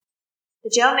The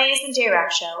Joe Mays and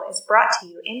J-Rack Show is brought to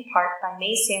you in part by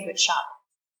Mays Sandwich Shop,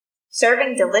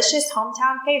 serving delicious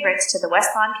hometown favorites to the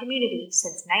West Lawn community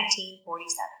since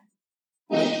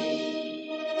 1947.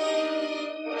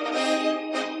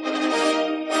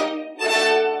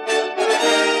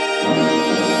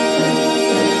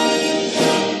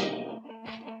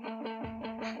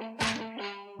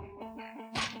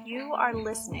 You are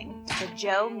listening to the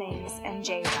Joe Mays and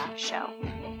J-Rack Show,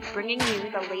 bringing you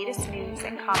the latest news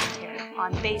and commentary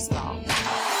on baseball.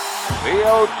 The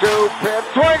 0-2 pitch,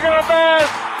 swing and a miss,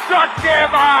 struck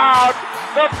him out!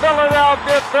 The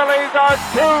Philadelphia Phillies are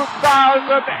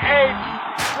 2008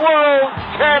 World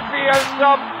Champions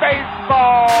of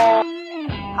Baseball!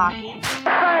 Hockey. Ladies and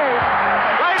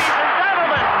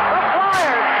gentlemen, the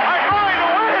Flyers are going to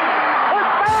win the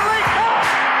Stanley Cup!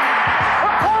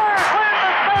 The Flyers win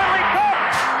the Stanley Cup!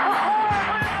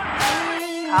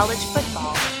 College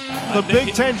football. The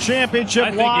Big Ten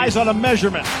championship lies on a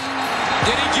measurement.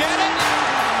 Did he get it?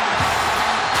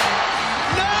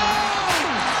 No!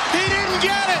 He didn't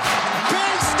get it!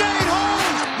 Penn State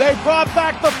home! They brought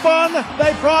back the fun,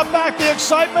 they brought back the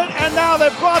excitement, and now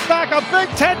they've brought back a Big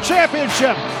Ten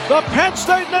championship. The Penn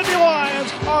State Nittany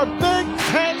Lions are Big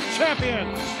Ten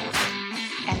champions.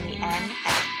 And the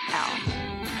NFL.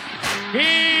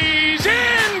 He's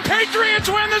in! Patriots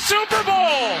win the Super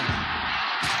Bowl!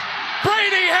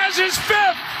 Brady has his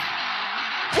fifth!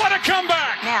 What a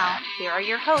comeback! Now, here are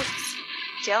your hosts,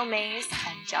 Joe Mays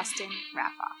and Justin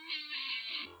Raffoff.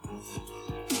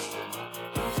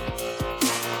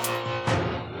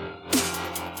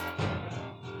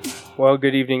 Well,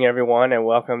 good evening, everyone, and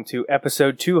welcome to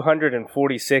episode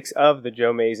 246 of the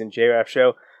Joe Mays and J-Raff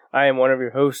Show. I am one of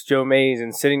your hosts, Joe Mays,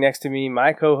 and sitting next to me,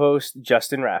 my co-host,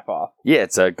 Justin Raffoff. Yeah,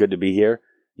 it's good to be here.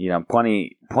 You know,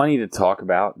 plenty to talk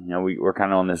about. You know, we're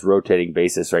kind of on this rotating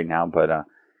basis right now, but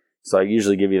so I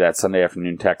usually give you that Sunday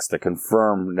afternoon text to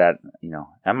confirm that, you know,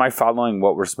 am I following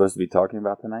what we're supposed to be talking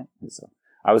about tonight? So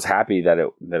I was happy that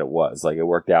it was. Like, it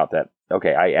worked out that,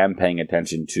 okay, I am paying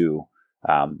attention to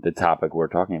the topic we're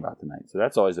talking about tonight. So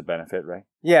that's always a benefit, right?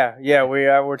 Yeah,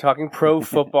 we're talking pro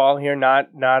football here, not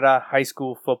high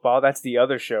school football. That's the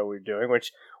other show we're doing,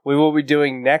 which we will be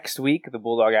doing next week. The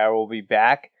Bulldog Hour will be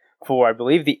back for, I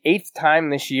believe, the 8th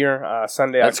time this year,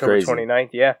 Sunday, That's October crazy. 29th.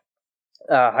 Yeah.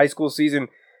 High school season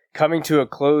coming to a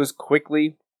close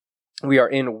quickly. We are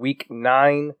in week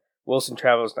 9. Wilson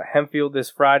travels to Hempfield this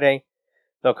Friday.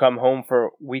 They'll come home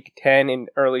for week 10 in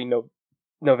early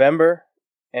November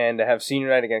and have senior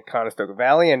night against Conestoga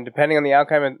Valley. And depending on the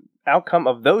outcome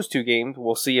of those two games,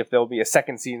 we'll see if there'll be a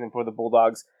second season for the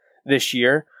Bulldogs this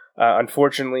year.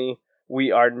 Unfortunately, we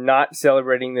are not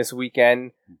celebrating this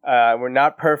weekend. We're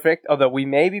not perfect, although we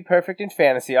may be perfect in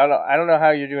fantasy. I don't know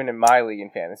how you're doing in my league in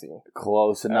fantasy.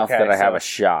 Close enough Okay, that I have so- a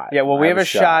shot. Yeah, well, we have a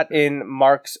shot in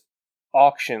Mark's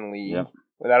auction league. Yep.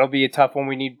 That'll be a tough one.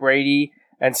 We need Brady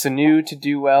and Sanu to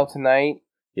do well tonight.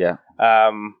 Yeah.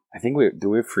 I think do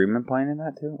we have Freeman playing in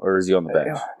that too? Or is he on the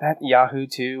bench? That Yahoo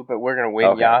too, but we're going to win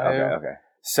Okay, Yahoo. Okay.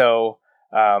 So,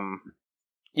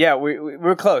 yeah,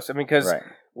 we're close. I mean, because Right.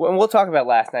 we'll talk about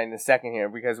last night in a second here,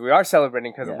 because we are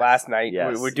celebrating because of Yes. last night.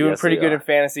 Yes. We're doing Yes, pretty we good are. in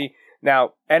fantasy.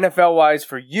 Now, NFL-wise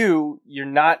for you, you're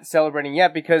not celebrating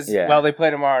yet because, Yeah. well, they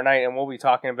play tomorrow night, and we'll be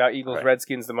talking about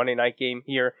Eagles-Redskins, the Monday night game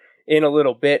here in a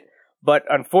little bit. But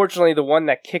unfortunately, the one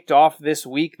that kicked off this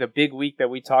week, the big week that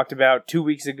we talked about 2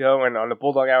 weeks ago and on the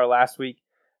Bulldog Hour last week,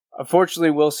 unfortunately,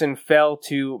 Wilson fell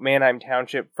to Manheim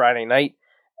Township Friday night,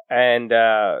 and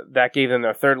that gave them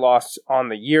their third loss on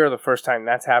the year, the first time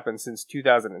that's happened since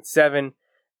 2007.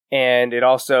 And it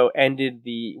also ended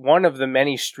one of the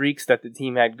many streaks that the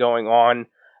team had going on.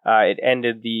 It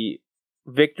ended the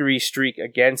victory streak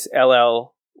against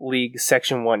LL League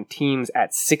Section 1 teams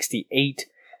at 68.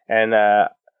 And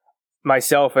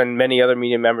myself and many other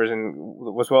media members,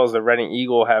 and as well as the Reading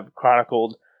Eagle, have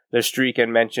chronicled the streak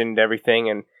and mentioned everything.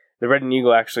 And the Reading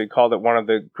Eagle actually called it one of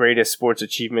the greatest sports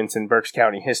achievements in Berks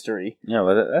County history. Yeah,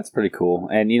 well, that's pretty cool.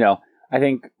 And, you know, I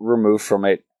think removed from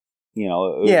it, you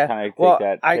know, Yeah, kind of well,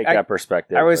 take I- that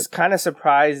perspective. I was but- kind of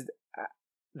surprised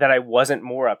that I wasn't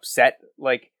more upset.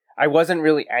 Like, I wasn't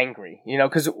really angry, you know,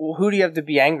 because who do you have to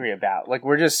be angry about? Like,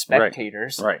 we're just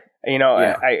spectators, right. You know.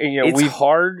 Yeah. It's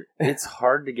hard. It's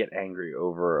hard to get angry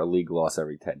over a league loss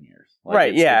every 10 years. Like,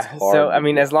 right? it's Yeah. hard So to I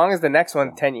mean, do. as long as the next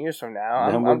one 10 years from now,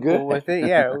 Then I'm we're good. cool with it.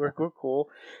 Yeah, we're cool.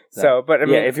 So, but I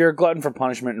mean, yeah, if you're a glutton for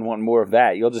punishment and want more of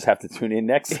that, you'll just have to tune in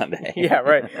next Sunday. yeah,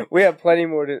 right. We'll have plenty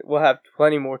more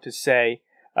to say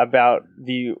about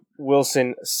the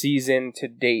Wilson season to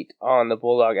date on the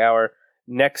Bulldog Hour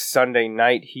next Sunday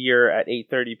night here at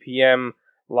 8:30 p.m.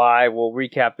 live. We'll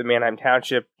recap the Manheim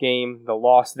Township game, the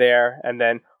loss there, and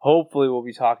then hopefully we'll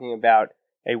be talking about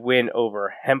a win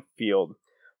over Hempfield.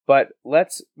 But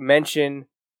let's mention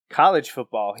college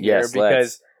football here, Yes,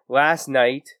 because last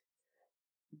night,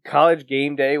 College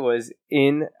Game Day was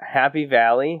in Happy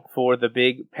Valley for the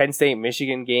big Penn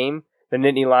State-Michigan game. The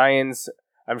Nittany Lions,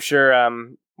 I'm sure,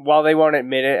 while they won't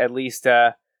admit it, at least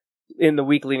in the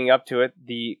week leading up to it,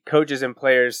 the coaches and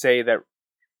players say that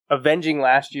avenging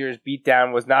last year's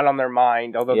beatdown was not on their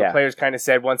mind, although the players kind of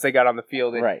said once they got on the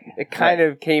field, it kind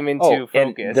of came into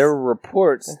focus. And there were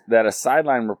reports that a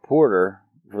sideline reporter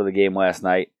for the game last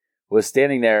night was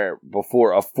standing there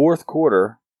before a fourth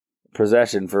quarter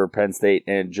possession for Penn State,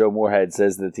 and Joe Moorhead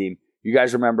says to the team, "You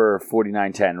guys remember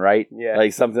 49-10, right?" Yeah.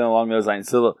 Like something along those lines.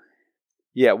 So,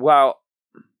 yeah, while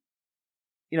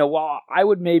I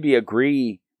would maybe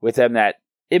agree with them that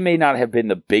it may not have been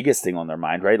the biggest thing on their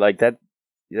mind, right? Like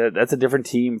that's a different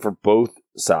team for both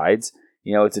sides.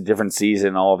 It's a different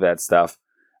season, all of that stuff.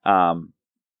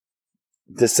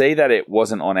 To say that it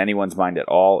wasn't on anyone's mind at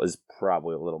all is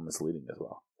probably a little misleading as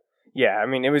well. Yeah, I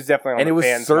mean, it was definitely on the fans'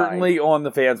 mind. And it was certainly on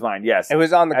the fans' mind, yes. It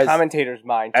was on the commentators'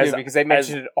 mind, too, because they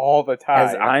mentioned it all the time.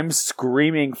 As I'm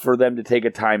screaming for them to take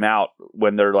a timeout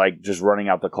when they're, like, just running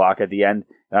out the clock at the end,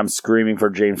 and I'm screaming for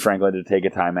James Franklin to take a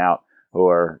timeout,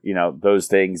 or, those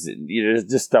things,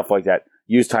 just stuff like that.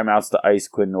 Use timeouts to ice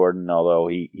Quinn Norton, although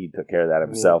he took care of that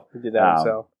himself. Yeah, he did that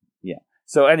himself. Yeah.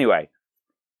 So, anyway,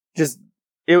 just,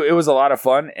 it was a lot of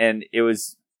fun, and it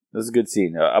was a good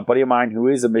scene. A buddy of mine who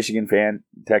is a Michigan fan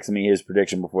texted me his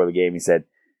prediction before the game. He's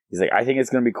like, I think it's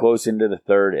going to be close into the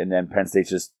third, and then Penn State's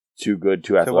just too good,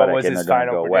 too athletic, what was and his they're going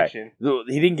to go prediction? away.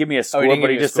 He didn't give me a score, but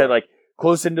he just said, like,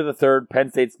 close into the third, Penn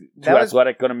State's too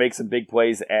athletic, going to make some big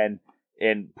plays and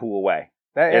pull away.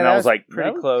 And I was like,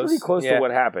 pretty close. Pretty close to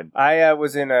what happened. I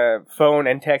was in a phone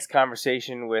and text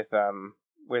conversation with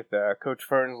Coach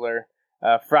Fernsler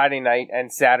Friday night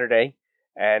and Saturday.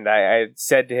 And I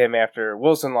said to him after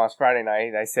Wilson lost Friday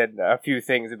night, I said a few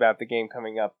things about the game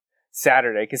coming up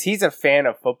Saturday. Because he's a fan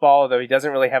of football, though he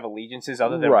doesn't really have allegiances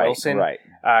other than Wilson. Right.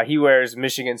 He wears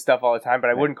Michigan stuff all the time, but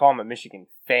I wouldn't call him a Michigan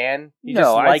fan. He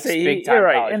just likes big-time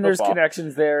college football. And there's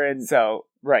connections there. And so,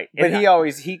 right. But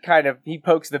he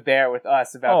pokes the bear with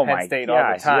us about Penn State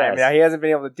all the time. Yes. Now, he hasn't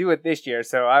been able to do it this year,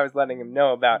 so I was letting him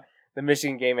know about the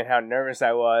Michigan game and how nervous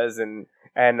I was, and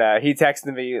he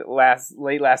texted me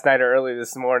late last night or early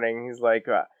this morning. He's like,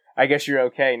 I guess you're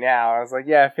okay now. I was like,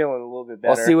 yeah, feeling a little bit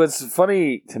better. Well, see, what's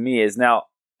funny to me is now,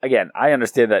 again, I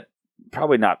understand that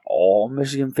probably not all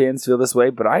Michigan fans feel this way,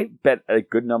 but I bet a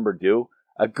good number do.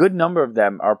 A good number of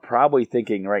them are probably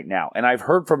thinking right now, and I've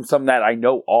heard from some that I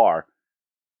know are,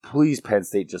 please Penn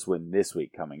State just win this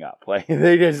week coming up. Like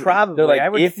they just probably, they're like, I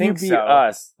would if think you beat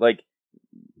us, like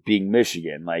being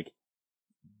Michigan, like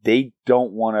they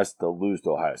don't want us to lose to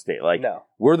Ohio State. Like, no.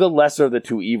 We're the lesser of the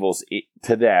two evils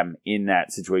to them in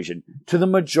that situation. To the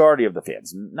majority of the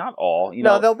fans, not all.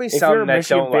 There'll be some. If you're a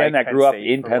Michigan fan that grew up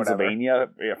in Pennsylvania,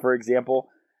 for example,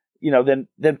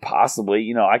 then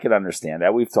possibly, I could understand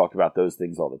that. We've talked about those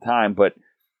things all the time, but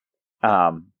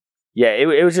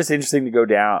it was just interesting to go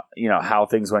down. How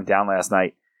things went down last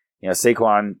night.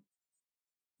 Saquon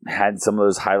had some of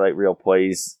those highlight reel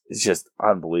plays. It's just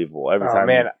unbelievable every time.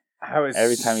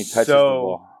 Every time he touches the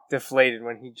ball. Deflated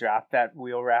when he dropped that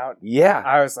wheel route. Yeah.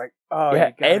 I was like, oh,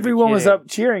 yeah. Everyone was up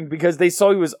cheering because they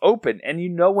saw he was open. And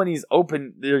when he's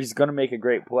open, he's going to make a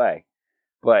great play.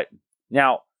 But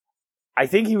now, I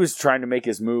think he was trying to make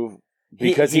his move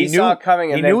because he knew saw it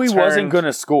coming. And he knew he wasn't going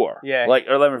to score. Yeah.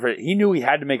 He knew he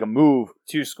had to make a move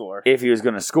to score if he was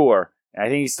going to score. And I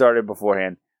think he started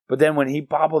beforehand. But then when he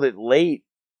bobbled it late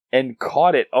and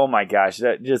caught it, oh my gosh,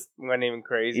 that just went even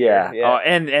crazy. Yeah.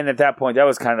 And at that point, that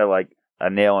was kind of like a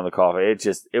nail in the coffin.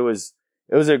 It was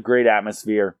a great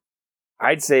atmosphere.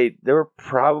 I'd say there were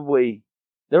possibly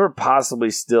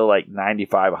still like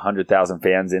 95, 100,000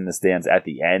 fans in the stands at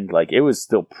the end. Like it was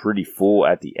still pretty full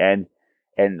at the end,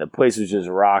 and the place was just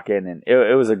rocking, and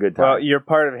it was a good time. Well, you're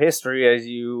part of history as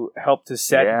you helped to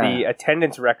set the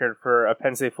attendance record for a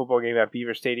Penn State football game at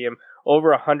Beaver Stadium. Over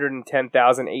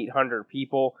 110,800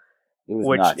 people,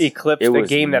 which nuts. Eclipsed the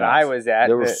game that I was at.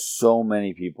 There were so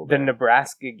many people there. The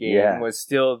Nebraska game was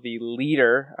still the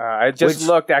leader. I just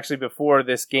looked actually before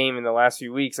this game in the last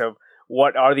few weeks of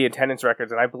what are the attendance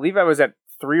records, and I believe I was at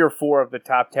 3 or 4 of the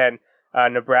top 10.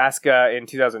 Nebraska in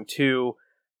 2002,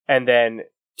 and then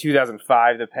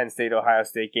 2005, the Penn State-Ohio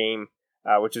State game,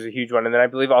 which is a huge one. And then I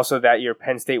believe also that year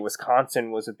Penn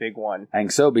State-Wisconsin was a big one. I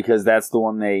think so, because that's the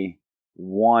one they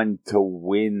won to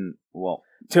win,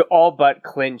 to all but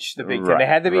clinch the Big Ten. They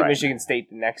had to beat right. Michigan State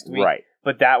the next week, right.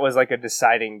 But that was like a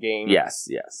deciding game. Yes.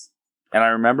 And I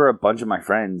remember a bunch of my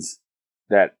friends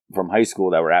that from high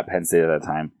school that were at Penn State at that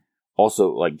time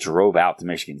also like drove out to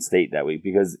Michigan State that week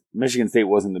because Michigan State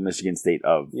wasn't the Michigan State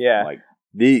of like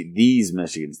these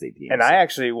Michigan State teams. And I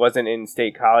actually wasn't in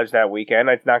state college that weekend.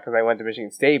 It's not because I went to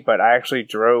Michigan State, but I actually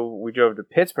we drove to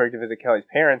Pittsburgh to visit Kelly's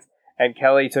parents, and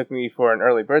Kelly took me for an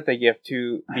early birthday gift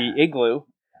to the Igloo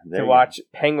to watch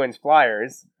Penguins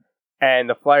Flyers. And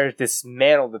the Flyers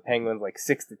dismantled the Penguins like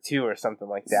 6-2 or something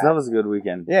like that. So that was a good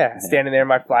weekend. Yeah, standing there in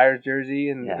my Flyers jersey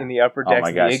and in the upper decks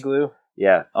of the Igloo.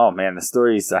 Yeah. Oh, man, the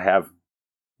stories I have,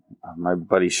 my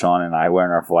buddy Sean and I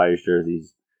wearing our Flyers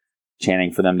jerseys,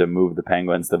 chanting for them to move the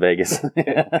Penguins to Vegas.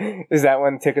 Is that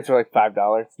when tickets were like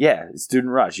 $5? Yeah,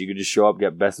 student rush. You could just show up,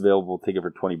 get best available ticket for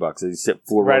 $20. You sit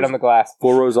right on the glass.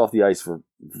 4 rows off the ice for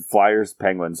Flyers,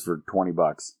 Penguins for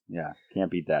 $20. Yeah, can't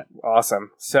beat that.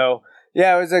 Awesome. So...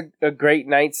 yeah, it was a great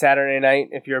night, Saturday night.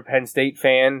 If you're a Penn State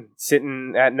fan,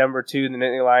 sitting at number 2, the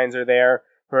Nittany Lions are there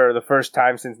for the first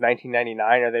time since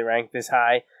 1999. Are they ranked this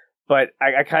high? But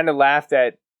I kind of laughed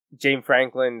at James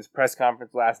Franklin's press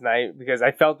conference last night because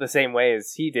I felt the same way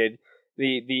as he did.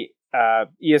 The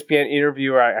ESPN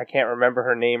interviewer, I can't remember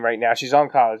her name right now. She's on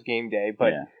College Game Day,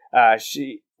 but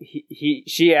she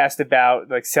asked about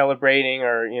like celebrating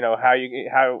or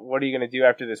what are you going to do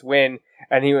after this win?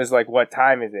 And he was like, "What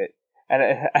time is it?"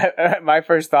 And my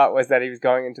first thought was that he was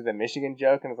going into the Michigan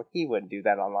joke, and I was like, he wouldn't do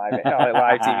that on live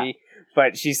TV.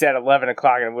 But she said 11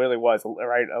 o'clock, and it really was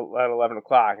right at 11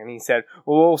 o'clock. And he said,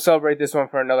 well, we'll celebrate this one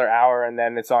for another hour, and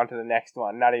then it's on to the next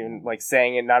one. Not even like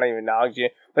saying it, not even acknowledging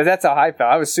it. But that's how I felt.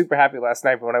 I was super happy last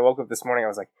night, but when I woke up this morning, I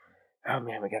was like, oh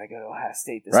man, we got to go to Ohio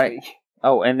State this week.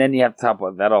 Oh, and then you have to top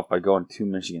that off by going to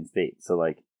Michigan State. So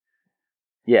like,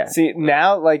 yeah. See,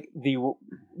 now like the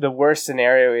worst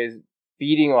scenario is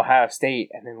beating Ohio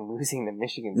State and then losing to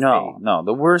Michigan State. No.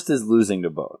 The worst is losing to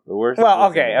both. The worst.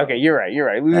 Well, okay, you're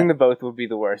right. Losing to both would be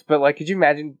the worst. But like, could you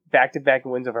imagine back-to-back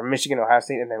wins over Michigan, Ohio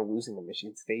State, and then losing to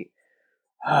Michigan State?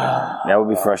 That would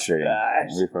be frustrating. That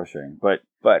would be frustrating. But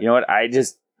you know what? I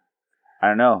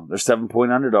don't know. They're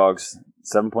 7-point underdogs.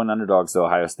 7-point underdogs to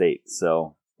Ohio State.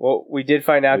 So well, we did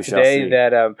find out today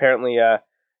that apparently.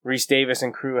 Reese Davis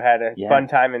and crew had a fun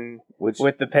time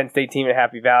with the Penn State team in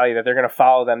Happy Valley that they're going to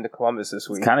follow them to Columbus this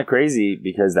week. It's kind of crazy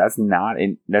because that's not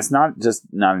just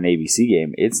not an ABC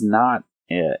game. It's not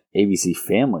an ABC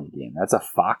family game. That's a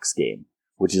Fox game,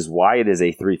 which is why it is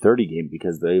a 3:30 game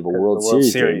because they have a World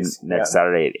Series game next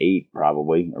Saturday at 8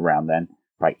 probably around then.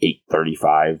 Probably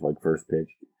 8:35 like first pitch.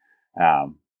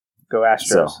 Go Astros.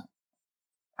 So,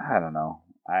 I don't know.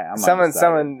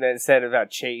 Someone that said about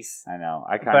Chase. I know.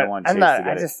 I kind of want Chase to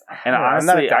get it. And honestly,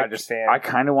 I'm not a Dodgers fan. I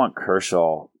kind of want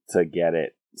Kershaw to get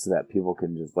it so that people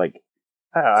can just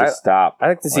stop. I'd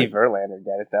like to see Verlander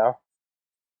get it though.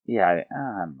 Yeah, I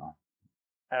don't know.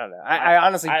 I don't know. I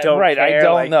honestly don't. Right, care. I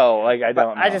don't know. I don't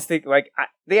know. I just think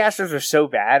the Astros were so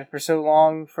bad for so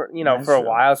long for a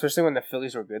while, especially when the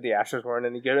Phillies were good. The Astros weren't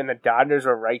any good, and the Dodgers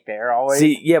were right there always.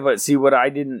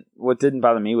 What didn't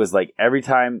bother me was like every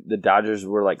time the Dodgers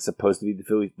were like supposed to be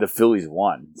the Phillies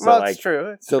won. So well, it's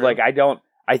true. It's true.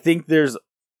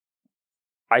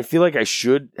 I feel like I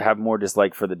should have more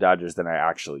dislike for the Dodgers than I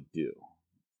actually do,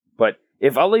 but.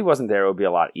 If Utley wasn't there, it would be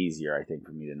a lot easier, I think,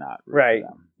 for me to not root for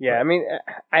them. Yeah, I mean,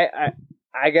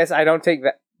 I guess I don't take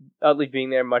that Utley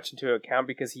being there much into account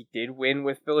because he did win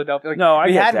with Philadelphia. Like, no, I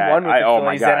get that. Won with the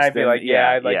Phillies, then I'd be like,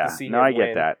 I'd like to see him win. No, I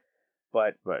get that.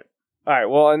 But all right,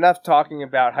 well, enough talking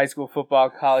about high school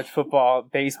football, college football,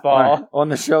 baseball. On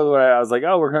the show, where I was like,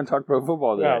 we're going to talk pro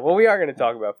football today. Yeah, well, we are going to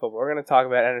talk about football. We're going to talk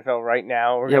about NFL right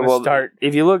now. We're going to start.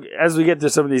 If you look, as we get to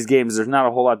some of these games, there's not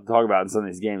a whole lot to talk about in some of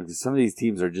these games because some of these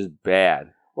teams are just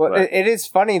bad. Well, it is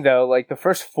funny, though. Like, the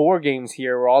first 4 games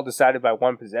here were all decided by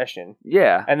one possession.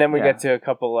 Yeah. And then we get to a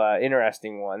couple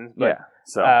interesting ones. But,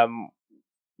 So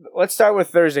let's start with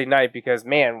Thursday night because,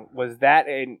 man, was that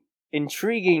an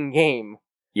intriguing game.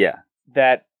 Yeah.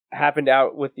 That happened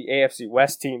out with the AFC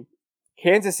West team.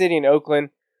 Kansas City and Oakland.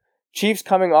 Chiefs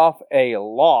coming off a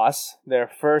loss, their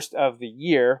first of the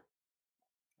year.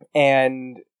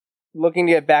 And looking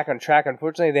to get back on track.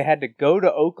 Unfortunately, they had to go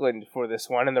to Oakland for this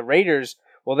one. And the Raiders...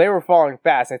 well, they were falling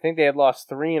fast. I think they had lost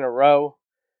 3 in a row.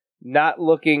 Not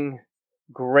looking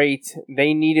great.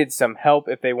 They needed some help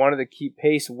if they wanted to keep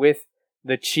pace with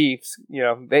the Chiefs.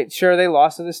 They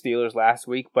lost to the Steelers last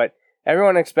week, but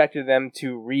everyone expected them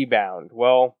to rebound.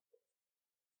 Well,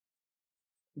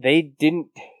 they didn't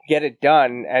get it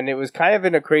done, and it was kind of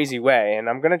in a crazy way. And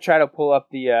I'm going to try to pull up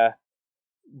the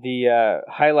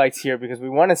highlights here because we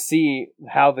want to see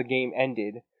how the game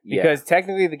ended. Because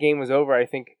technically the game was over, I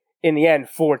think, in the end,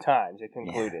 4 times it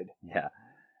concluded. Yeah.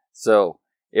 So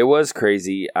it was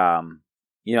crazy.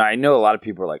 I know a lot of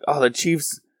people are like, oh, the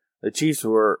Chiefs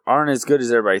aren't as good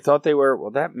as everybody thought they were.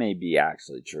 Well, that may be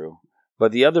actually true.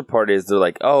 But the other part is they're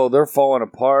like, oh, they're falling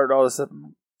apart, all this stuff.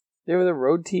 They were the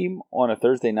road team on a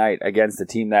Thursday night against a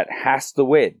team that has to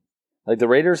win. Like, the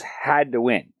Raiders had to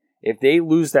win. If they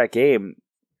lose that game,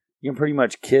 you can pretty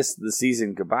much kiss the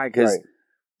season goodbye because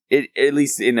at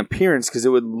least in appearance, because it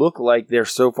would look like they're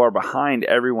so far behind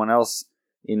everyone else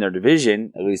in their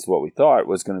division, at least what we thought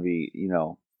was going to be,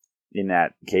 in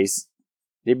that case,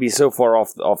 they'd be so far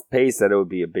off pace that it would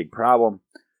be a big problem.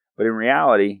 But in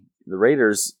reality, the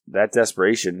Raiders, that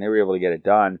desperation, they were able to get it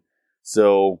done.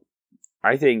 So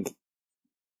I think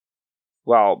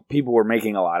while people were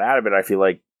making a lot out of it, I feel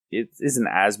like it isn't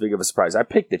as big of a surprise. I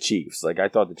picked the Chiefs. Like, I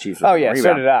thought the Chiefs were going to rebound.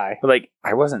 So did I. But, like,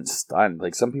 I wasn't stunned.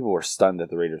 Like, some people were stunned that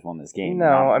the Raiders won this game. No,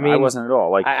 I mean, I wasn't at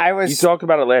all. Like, I was. You talked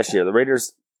about it last year. The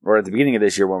Raiders, or at the beginning of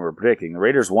this year when we were predicting, the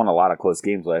Raiders won a lot of close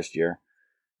games last year.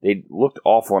 They looked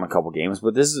awful in a couple games,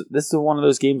 but this is one of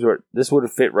those games where this would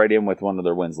have fit right in with one of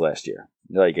their wins last year.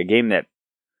 Like, a game that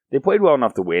they played well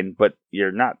enough to win, but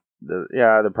you're not,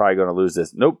 they're probably going to lose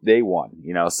this. Nope, they won.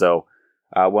 So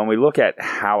when we look at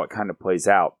how it kind of plays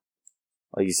out,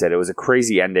 like you said, it was a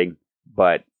crazy ending,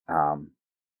 but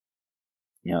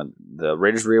the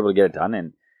Raiders were able to get it done,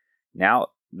 and now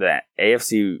the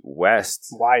AFC West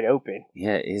wide open.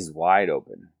 Yeah, it is wide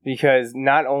open. Because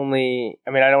not only,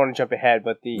 I don't want to jump ahead,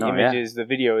 but the images, the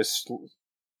video is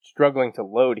struggling to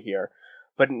load here.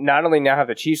 But not only now have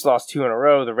the Chiefs lost 2 in a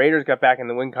row, the Raiders got back in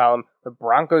the win column. The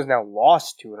Broncos now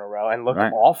lost 2 in a row and looked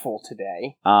awful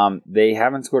today. They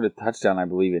haven't scored a touchdown, I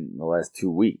believe, in the last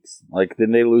 2 weeks. Like,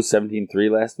 didn't they lose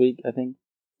 17-3 last week, I think?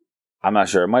 I'm not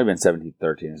sure. It might have been 17-13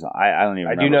 or something. I don't even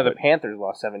remember. I do know the Panthers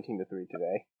lost 17-3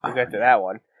 today. We'll get to that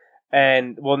one.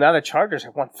 And, well, now the Chargers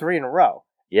have won 3 in a row.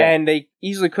 Yeah. And they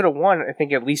easily could have won, I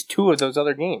think, at least 2 of those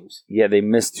other games. Yeah, they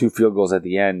missed 2 field goals at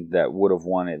the end that would have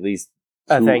won at least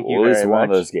thank you at least very one much.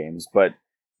 of those games, but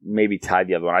maybe tied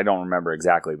the other one. I don't remember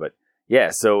exactly, but yeah.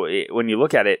 So when you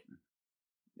look at it,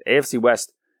 AFC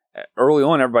West early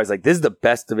on, everybody's like, "This is the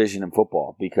best division in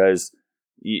football," because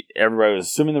everybody was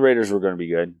assuming the Raiders were going to be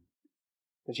good.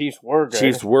 The Chiefs were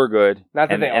good. Not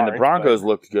that and the Broncos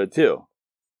looked good too.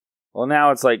 Well,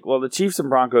 now it's like, well, the Chiefs and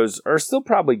Broncos are still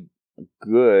probably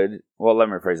good. Well, let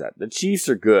me rephrase that. The Chiefs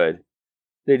are good.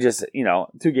 They just,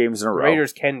 2 games in a row.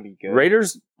 Raiders can be good.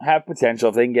 Raiders have potential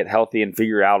if they can get healthy and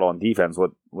figure out on defense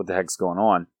what the heck's going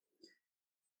on.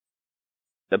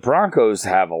 The Broncos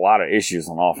have a lot of issues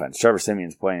on offense. Trevor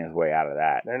Siemian's playing his way out of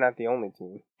that. They're not the only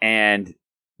team. And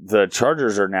the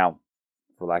Chargers are now,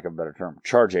 for lack of a better term,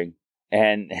 charging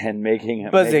and making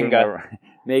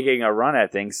a run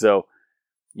at things. So,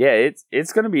 yeah,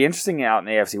 it's going to be interesting out in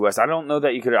the AFC West. I don't know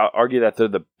that you could argue that they're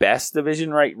the best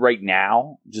division right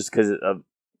now, just because of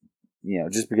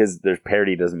just because there's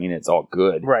parity doesn't mean it's all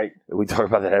good. Right. We talk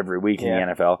about that every week in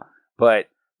the NFL, but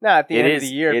at the end of the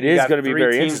year, it is going to be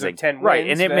very interesting. 10 right?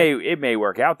 Wins, and it may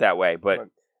work out that way, but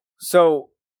so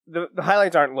the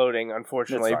highlights aren't loading,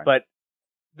 unfortunately. But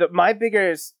my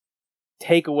biggest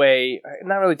takeaway,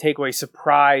 not really takeaway,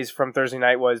 surprise from Thursday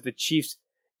night was the Chiefs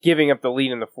giving up the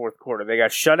lead in the fourth quarter. They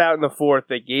got shut out in the fourth.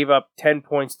 They gave up 10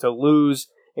 points to lose,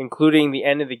 including the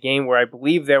end of the game where I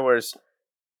believe there was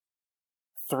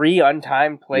 3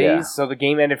 untimed plays. So the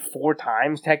game ended 4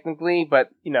 times technically, but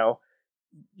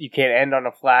you can't end on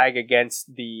a flag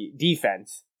against the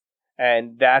defense.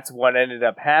 And that's what ended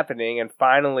up happening. And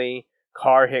finally,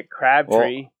 Carr hit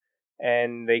Crabtree,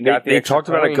 and they talked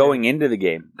about it going into the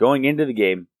game. Going into the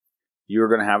game, you were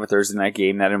going to have a Thursday night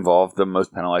game that involved the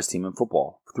most penalized team in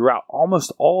football. Throughout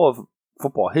almost all of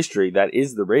football history, that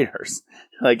is the Raiders.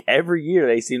 Like, every year,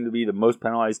 they seem to be the most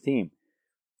penalized team.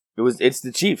 It's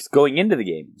the Chiefs going into the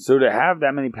game. So to have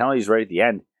that many penalties right at the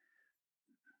end,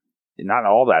 not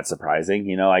all that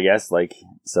surprising, I guess.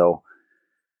 So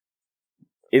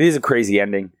it is a crazy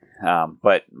ending.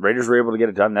 But Raiders were able to get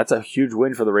it done. That's a huge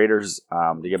win for the Raiders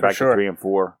to get back to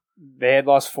 3-4. They had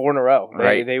lost 4 in a row.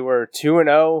 They were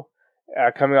 2-0,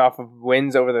 coming off of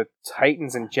wins over the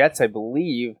Titans and Jets, I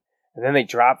believe. And then they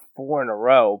dropped 4 in a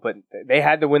row. But they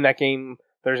had to win that game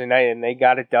Thursday night, and they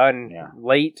got it done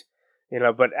late.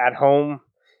 But at home,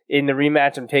 in the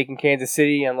rematch, I'm taking Kansas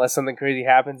City unless something crazy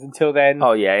happens until then.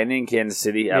 Oh, yeah, and in Kansas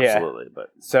City, absolutely. Yeah. But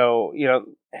so,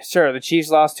 sure, the Chiefs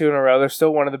lost 2 in a row. They're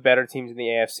still one of the better teams in the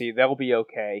AFC. They'll be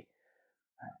okay.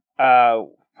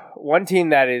 One team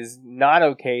that is not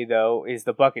okay, though, is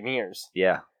the Buccaneers.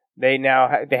 Yeah. They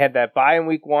had that bye in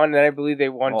week 1, and then I believe they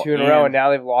won 2 in a row, and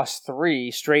now they've lost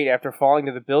 3 straight after falling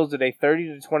to the Bills today,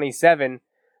 30-27,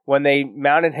 when they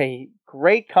mounted a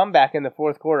great comeback in the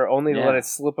fourth quarter, only to let it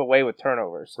slip away with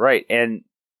turnovers. Right, and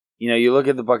you look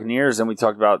at the Buccaneers, and we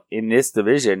talked about in this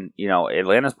division,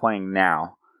 Atlanta's playing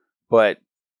now, but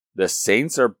the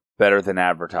Saints are better than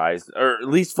advertised, or at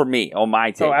least for me, on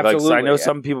my take. Absolutely. So I know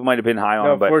some people might have been high on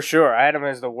them, but for sure. I had them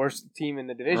as the worst team in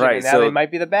the division, Right, and now so they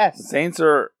might be the best. the Saints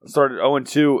started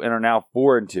 0-2 and are now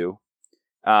 4-2.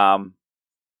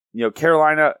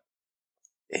 Carolina,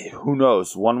 who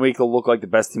knows? 1 week will look like the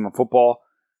best team in football.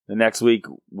 The next week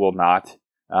will not.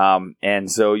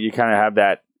 And so you kind of have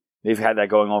that. They've had that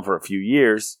going on for a few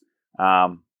years,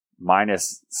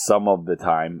 minus some of the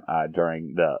time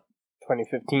during the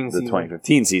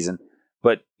 2015 season.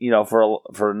 But,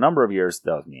 for a number of years,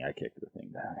 that was me. I kicked the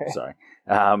thing down. Sorry.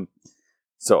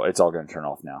 So it's all going to turn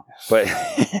off now. But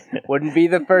wouldn't be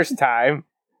the first time.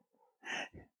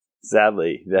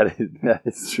 Sadly, that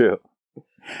is true.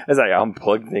 As I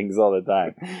unplug things all the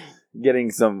time. Getting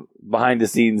some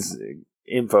behind-the-scenes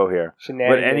info here.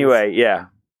 But anyway, yeah.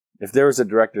 If there was a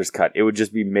director's cut, it would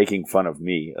just be making fun of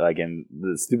me. Like, and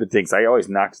the stupid things. I always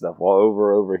knock stuff all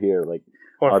over here. Like,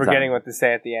 or forgetting what to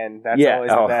say at the end. That's always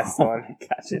the best one. Oh my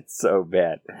gosh, it's so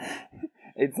bad.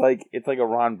 It's like a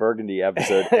Ron Burgundy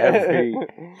episode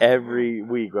every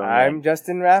week. I'm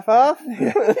Justin Raffoff.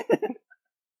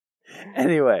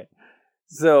 Anyway,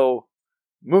 so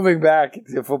moving back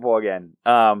to football again.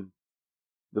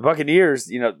 The Buccaneers,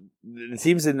 the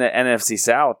teams in the NFC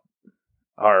South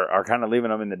are kind of leaving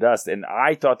them in the dust, and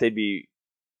I thought they'd be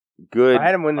good. I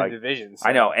had them win the division. So.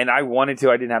 I know, and I wanted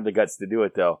to. I didn't have the guts to do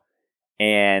it, though.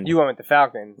 And you went with the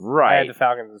Falcons. Right. I had the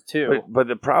Falcons, too. But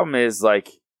the problem is, I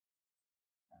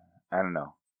don't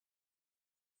know.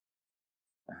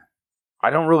 I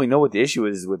don't really know what the issue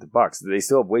is with the Bucs. They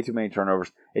still have way too many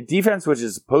turnovers. A defense, which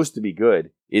is supposed to be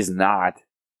good, is not.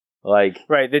 Right.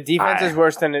 The defense is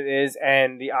worse than it is,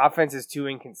 and the offense is too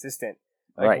inconsistent.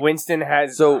 Right. Winston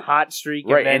has a hot streak,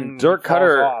 right, and Dirk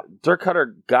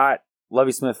Cutter got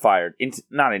Lovie Smith fired.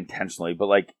 Not intentionally, but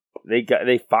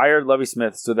they fired Lovie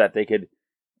Smith so that they could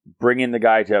bring in the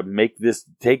guy to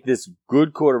take this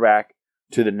good quarterback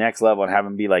to the next level and have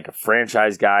him be like a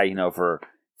franchise guy, for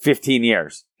 15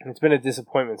 years. It's been a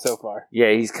disappointment so far.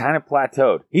 Yeah, he's kind of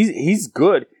plateaued. He's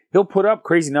good. He'll put up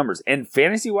crazy numbers. And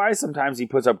fantasy-wise, sometimes he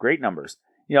puts up great numbers.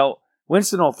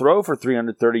 Winston will throw for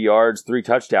 330 yards, 3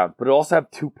 touchdowns, but he'll also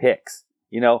have 2 picks.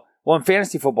 Well, in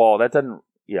fantasy football, that doesn't,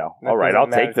 all right, I'll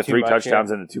take the 3 touchdowns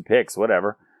and the 2 picks,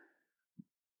 whatever.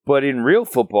 But in real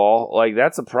football,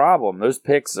 that's a problem. Those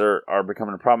picks are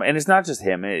becoming a problem. And it's not just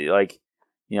him.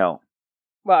 Well,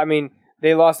 I mean,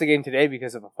 they lost the game today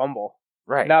because of a fumble.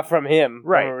 Right. Not from him.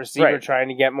 Right. From a receiver trying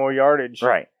to get more yardage.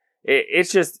 Right.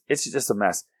 It's just a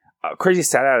mess. Crazy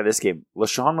stat out of this game.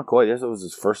 LaShawn McCoy, this was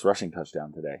his first rushing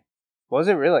touchdown today. Was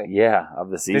it really? Yeah, of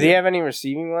the season. Did he have any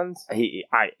receiving ones?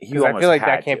 I feel like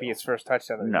that can't be his first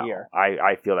touchdown of the year.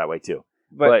 I feel that way too.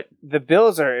 But the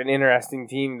Bills are an interesting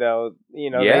team, though.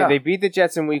 They beat the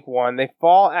Jets in Week 1. They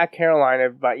fall at Carolina,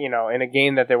 but in a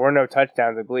game that there were no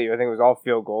touchdowns, I believe. I think it was all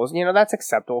field goals. That's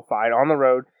acceptable. Fine on the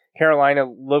road. Carolina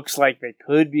looks like they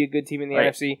could be a good team in the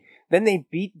NFC. Then they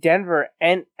beat Denver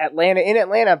and Atlanta in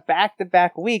Atlanta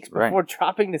back-to-back weeks before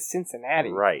dropping to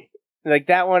Cincinnati. Right.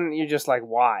 That one, you're just like,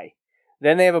 why?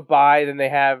 Then they have a bye. Then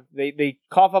they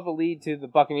cough up a lead to the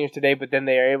Buccaneers today, but then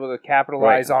they are able to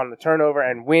capitalize on the turnover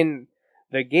and win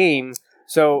the game.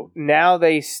 So now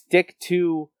they stick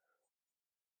to,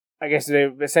 I guess,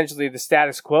 essentially the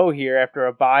status quo here after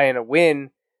a bye and a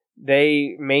win.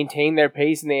 They maintain their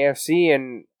pace in the AFC,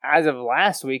 and as of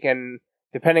last week, and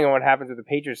depending on what happens with the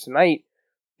Patriots tonight,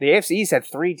 the AFC East had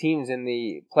 3 teams in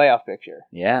the playoff picture.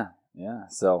 Yeah.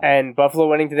 So and Buffalo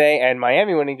winning today and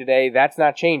Miami winning today, that's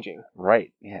not changing.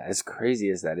 Right. Yeah, as crazy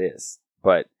as that is.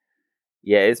 But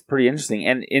yeah, it's pretty interesting.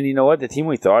 And you know what? The team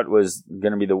we thought was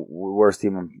going to be the worst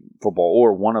team in football,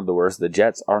 or one of the worst, the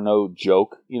Jets, are no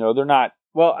joke. They're not.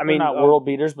 Well, I mean, they're not world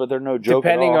beaters, but they're no joke.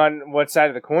 Depending at all. on what side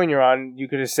of the coin you're on, you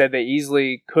could have said they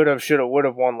easily could have, should have, would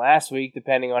have won last week,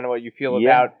 depending on what you feel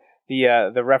about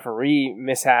the referee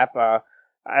mishap. I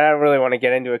don't really want to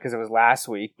get into it because it was last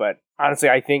week, but honestly,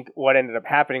 I think what ended up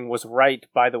happening was right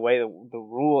by the way the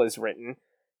rule is written.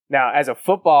 Now, as a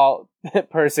football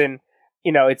person,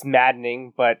 it's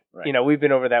maddening, but, we've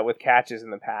been over that with catches in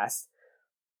the past.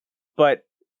 But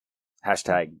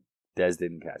hashtag Dez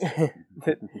didn't catch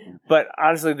it. But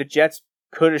honestly, the Jets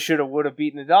could have, should have, would have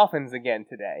beaten the Dolphins again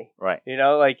today. Right.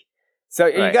 So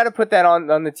you got to put that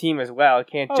on the team as well. It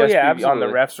can't just be absolutely. on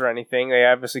the refs or anything. They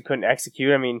obviously couldn't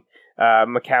execute. I mean,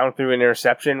 McCown threw an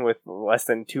interception with less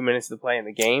than 2 minutes to play in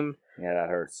the game. Yeah, that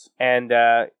hurts. And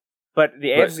but the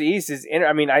AFC East is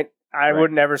I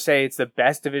would never say it's the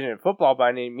best division in football by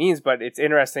any means, but it's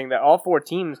interesting that all 4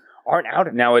 teams aren't out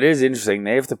of it. Now, it is interesting.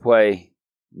 They have to play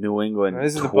New England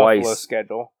This is the twice. Buffalo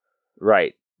schedule.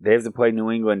 Right. They have to play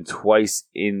New England twice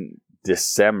in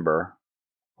December.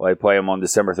 Well, they play them on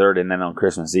December 3rd and then on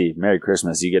Christmas Eve. Merry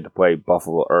Christmas. You get to play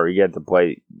Buffalo, or you get to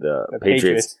play the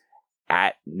Patriots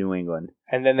at New England.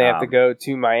 And then they have to go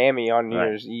to Miami on New right.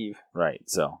 Year's Eve. Right.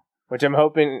 So, which I'm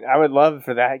hoping, I would love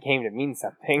for that game to mean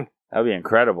something. that would be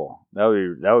incredible. That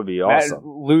would be awesome. That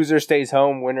loser stays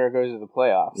home, winner goes to the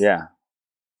playoffs. Yeah.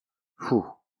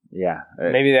 Whew. Yeah.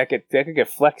 Maybe that could get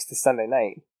flexed to Sunday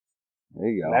night. There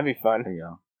you go. That'd be fun. There you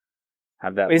go.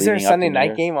 Have that. Is there a leading up Sunday to New night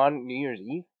Year's? game on New Year's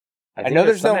Eve? I think know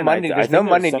there's no Sunday Monday. night- I There's think no there's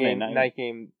Monday Sunday night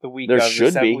game the week There of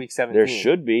should be. week 17. There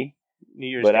should be. New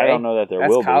Year's But Day. I don't know that there That's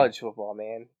will be. college football,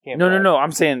 man. Can't No, play. no, no.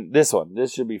 I'm saying this one.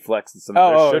 This should be flexed.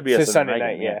 There should be a it's Sunday Sunday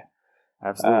night. game, Yeah.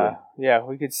 Absolutely. Yeah,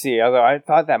 we could see. Although I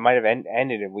thought that might have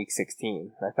ended in week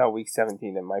 16. I thought week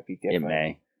 17 it might be it different.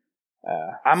 may.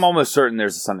 Uh, I'm almost certain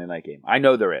there's a Sunday night game. I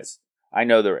know there is.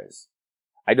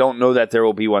 I don't know that there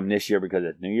will be one this year because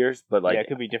it's New Year's, but yeah, it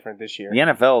could be different this year. the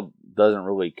NFL doesn't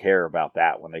really care about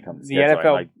that when they come to The scheduling.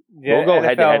 NFL, Like, they'll go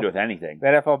head to head with anything. The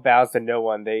NFL bows to no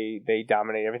one. They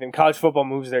dominate everything. College football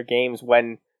moves their games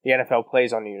when the NFL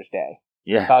plays on New Year's Day.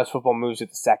 Yeah, College football moves at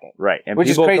the second, right. And which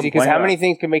is people crazy because complain how many about-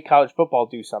 things can make college football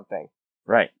do something?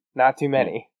 Right. Not too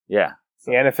many. Yeah.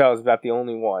 The NFL is about the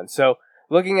only one. So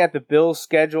looking at the Bills'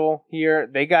 schedule here,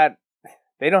 they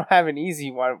don't have an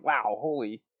easy one. Wow,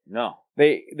 holy! No.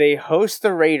 They host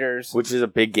the Raiders, Which is a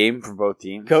big game for both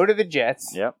teams. go to the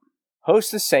Jets, Yep.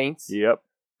 host the Saints, Yep.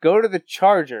 go to the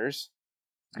Chargers,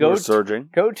 We're surging.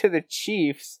 go to the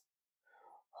Chiefs,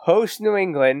 host New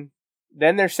England,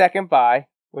 then their second bye,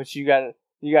 which you got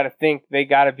to think they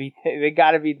got to beat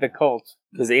the Colts,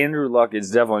 Because Andrew Luck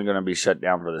is definitely going to be shut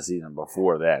down for the season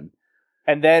before then.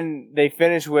 and then they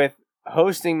finish with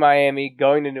hosting Miami,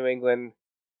 going to New England,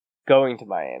 going to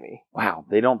Miami. Wow.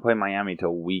 They don't play Miami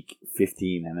till week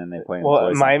 15, and then they play them Well,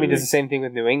 twice in Miami 3 does the weeks. same thing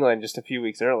with New England just a few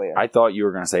weeks earlier. I thought you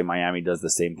were going to say Miami does the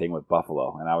same thing with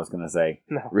Buffalo, and I was going to say,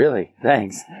 No. really?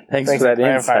 Thanks. Thanks Thanks for for that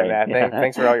clarifying insight. that.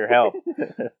 Thanks for all your help.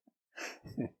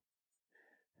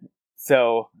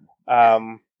 So,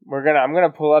 I'm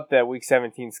gonna pull up that Week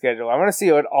 17 schedule. I want to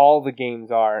see what all the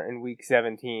games are in Week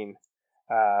 17.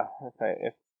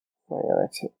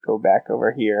 Let's go back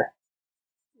over here.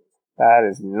 That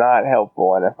is not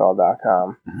helpful.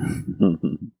 NFL.com.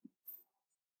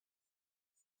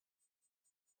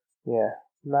 Yeah,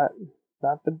 not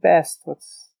the best. All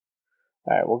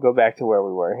right, we'll go back to where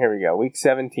we were. Here we go. Week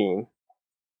 17.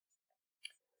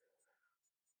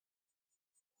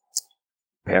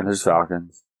 Panthers,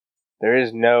 Falcons. There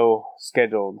is no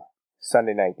scheduled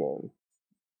Sunday night game.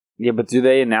 Yeah, but do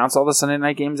they announce all the Sunday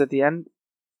night games at the end?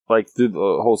 Like through the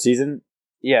whole season?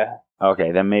 Yeah,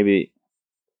 Okay, then maybe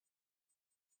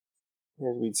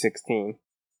here's Week 16.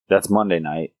 that's Monday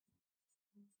night.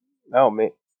 Oh,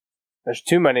 there's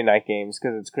 2 Monday night games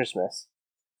because it's Christmas.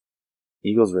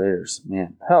 Eagles, Raiders.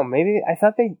 Man. Oh, maybe I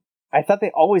thought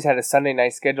they always had a Sunday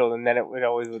night schedule, and then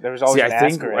there was always See, an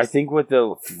asterisk. I think with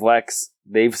the flex,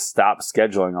 they've stopped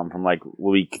scheduling them from like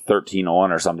week 13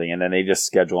 on or something, and then they just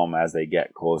schedule them as they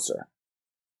get closer.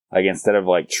 Like instead of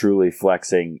like truly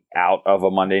flexing out of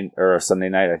a Monday or a Sunday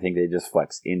night, I think they just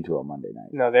flex into a Monday night.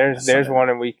 No, there's Sunday. one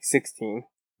in Week 16.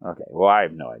 Okay, well I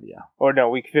have no idea. Or no,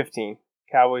 Week 15.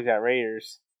 Cowboys at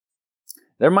Raiders.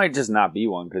 There might just not be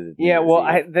one because Yeah, well,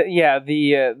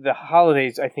 the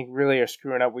holidays I think really are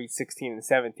screwing up Week 16 and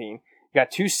 17. You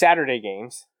got 2 Saturday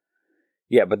games.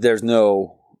 yeah, but there's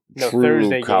no true Thursday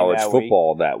game college that week.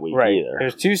 football that week Right. either.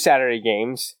 There's 2 Saturday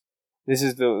games. This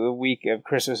is the week of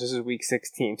Christmas. This is Week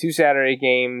 16. 2 Saturday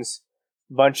games,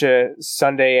 bunch of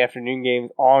Sunday afternoon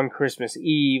games on Christmas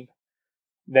Eve,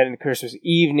 then Christmas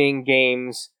evening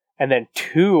games, and then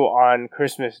 2 on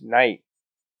Christmas night.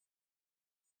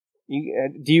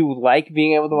 Do you like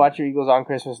being able to watch your Eagles on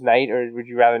Christmas night, or would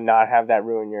you rather not have that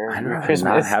ruin your I'd rather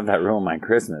Christmas? not have that ruin my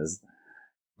Christmas,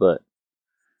 but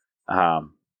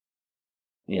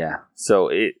yeah. So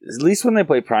at least when they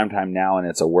play primetime now and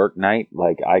it's a work night,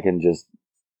 like I can just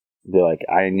be like,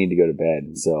 I need to go to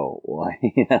bed, so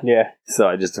Yeah. so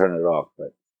I just turn it off.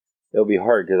 But it'll be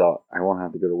hard because I won't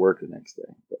have to go to work the next day.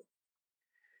 But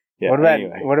yeah.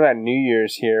 Anyway. What about New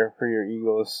Year's here for your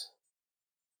Eagles?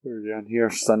 We're down here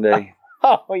Sunday.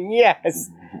 Oh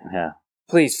yes! Yeah.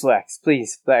 Please flex.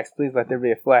 Please flex. Please let there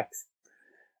be a flex.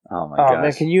 Oh my Oh gosh.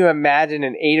 man, can you imagine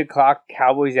an 8:00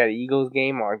 Cowboys at Eagles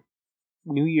game on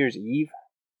New Year's Eve?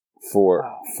 For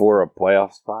a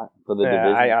playoff spot for the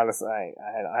division. I honestly,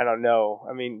 I don't know.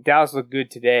 I mean, Dallas looked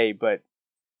good today, but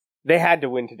they had to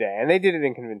win today, and they did it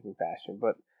in convincing fashion.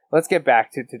 But let's get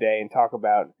back to today and talk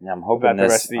about. Yeah, I'm hoping the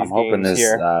rest of these games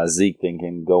here. Zeke thing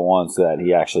can go on so that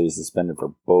he actually is suspended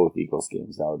for both Eagles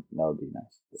games. That would be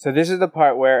nice. So this is the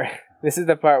part where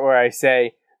I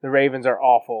say the Ravens are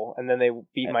awful, and then they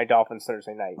beat my Dolphins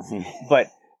Thursday night. But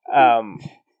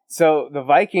so the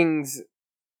Vikings,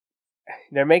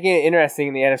 they're making it interesting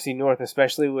in the NFC North,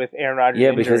 especially with Aaron Rodgers'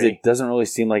 injury. Because it doesn't really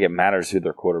seem like it matters who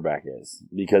their quarterback is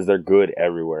because they're good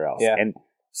everywhere else. Yeah. And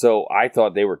so I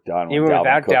thought they were done even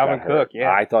without Dalvin Cook.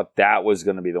 Yeah, I thought that was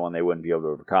going to be the one they wouldn't be able to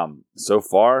overcome. So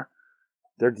far,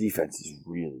 their defense is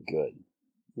really good.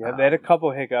 Yeah, they had a couple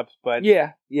hiccups, but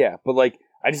yeah. But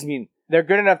I just mean they're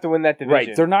good enough to win that division.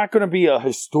 Right, they're not going to be a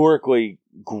historically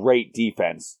great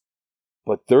defense,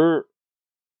 but they're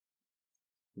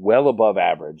well above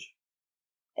average,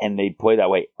 and they play that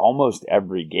way almost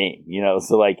every game.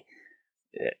 So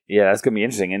that's going to be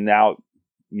interesting. And now,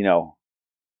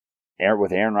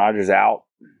 with Aaron Rodgers out,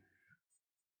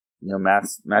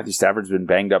 Matthew Stafford's been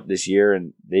banged up this year,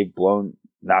 and they've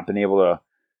not been able to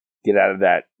get out of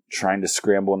that trying to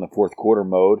scramble in the fourth quarter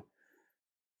mode.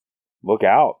 Look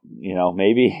out,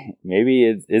 maybe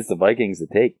it's the Vikings to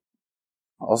take.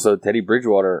 Also, Teddy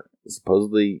Bridgewater is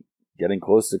supposedly getting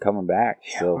close to coming back.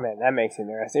 So, man, that makes it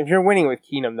interesting. If you're winning with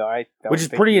Keenum, though, which is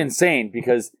pretty insane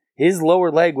because his lower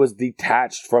leg was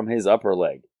detached from his upper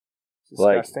leg.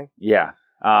 Disgusting. Yeah.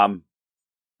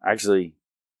 Actually,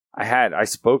 I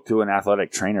spoke to an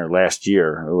athletic trainer last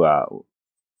year who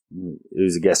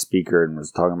was a guest speaker and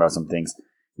was talking about some things.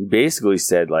 He basically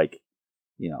said,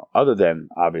 other than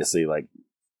obviously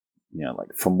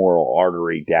femoral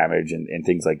artery damage and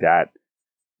things like that,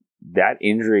 that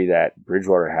injury that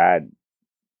Bridgewater had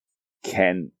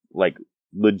can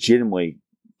legitimately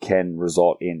can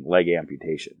result in leg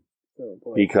amputation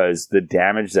because the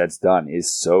damage that's done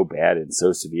is so bad and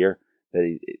so severe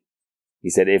that he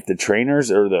said if the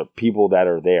trainers or the people that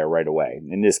are there right away,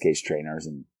 in this case trainers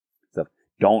and stuff,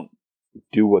 don't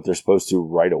do what they're supposed to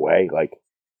right away,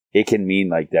 it can mean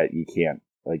that you can't,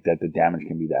 that the damage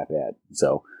can be that bad.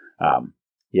 So,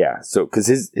 so because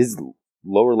his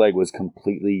lower leg was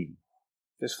completely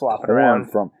just flopping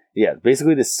around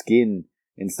basically the skin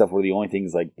and stuff were the only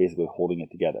things basically holding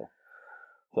it together.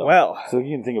 So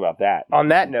you can think about that. On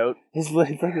that note, his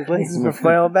legs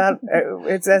flail about.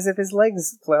 It's as if his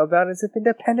legs flail about as if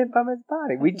independent from his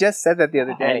body. We just said that the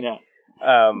other day. I know.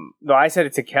 No, I said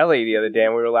it to Kelly the other day,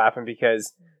 and we were laughing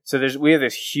because we have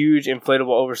this huge inflatable,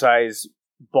 oversized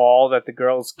ball that the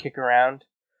girls kick around.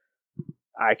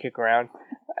 I kick around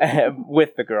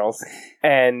with the girls,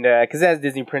 and because it has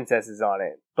Disney princesses on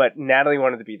it. But Natalie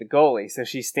wanted to be the goalie, so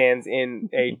she stands in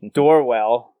a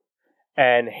doorwell.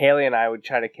 And Haley and I would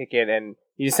try to kick it, and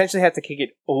you essentially have to kick it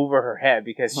over her head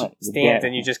because she stands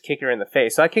and you just kick her in the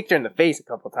face. So I kicked her in the face a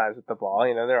couple times with the ball.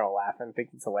 They're all laughing,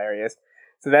 thinking it's hilarious.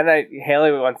 So then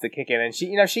Haley wants to kick it, and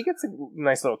she gets a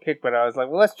nice little kick, but I was like,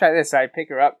 well, let's try this. So I pick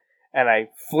her up, and I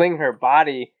fling her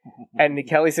body, and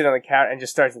Kelly sits on the couch and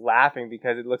just starts laughing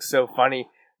because it looks so funny,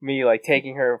 me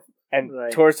taking her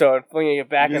and torso and flinging it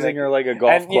back. Using her like a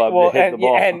golf club to hit the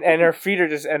ball. And her feet are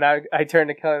just, and I turned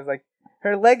to Kelly and was like,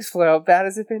 her legs flail about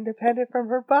as if independent from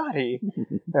her body.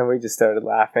 And we just started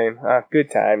laughing.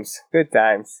 Good times. Good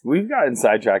times. We've gotten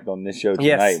sidetracked on this show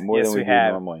tonight more than we do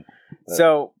normally.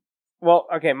 So,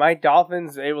 my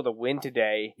Dolphins were able to win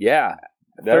today. Yeah.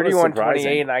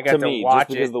 31-28, and I got to watch just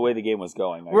because of the way the game was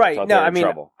going.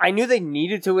 I knew they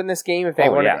needed to win this game if they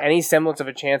wanted any semblance of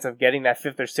a chance of getting that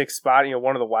 5th or 6th spot,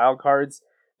 one of the wild cards.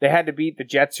 They had to beat the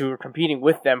Jets, who were competing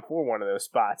with them for one of those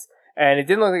spots. And it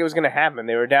didn't look like it was going to happen.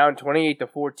 They were down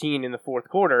 28-14 in the fourth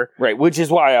quarter. Right, which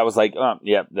is why I was like,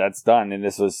 that's done. And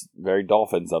this was very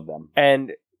Dolphins of them.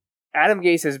 And Adam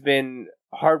Gase has been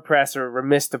hard-pressed or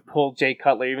remiss to pull Jay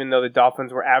Cutler, even though the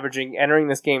Dolphins were entering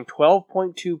this game,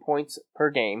 12.2 points per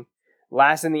game,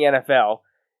 last in the NFL.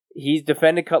 He's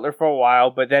defended Cutler for a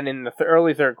while, but then in the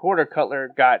early third quarter,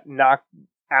 Cutler got knocked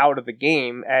out of the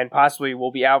game and possibly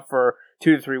will be out for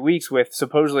 2 to 3 weeks with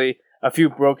supposedly a few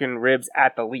broken ribs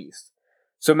at the least.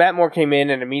 So Matt Moore came in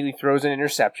and immediately throws an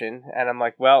interception, and I'm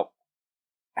like, well,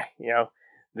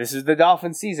 this is the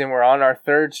Dolphins season. We're on our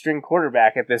 3rd string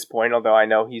quarterback at this point, although I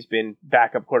know he's been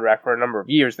backup quarterback for a number of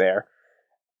years there.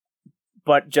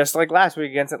 But just like last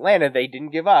week against Atlanta, they didn't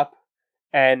give up,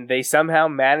 and they somehow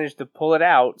managed to pull it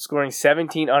out, scoring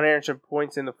 17 unanswered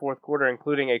points in the fourth quarter,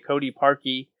 including a Cody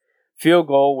Parkey field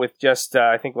goal with just,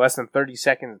 I think, less than 30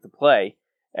 seconds to play.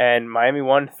 And Miami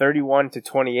won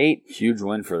 31-28. Huge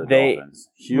win for the Dolphins.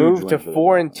 They moved to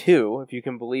 4-2, if you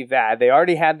can believe that. They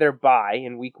already had their bye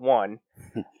in week 1.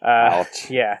 Ouch.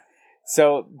 Yeah.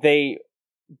 So they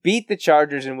beat the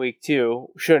Chargers in week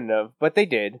 2. Shouldn't have, but they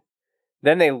did.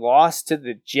 Then they lost to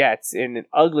the Jets in an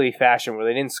ugly fashion where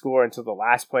they didn't score until the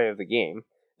last play of the game.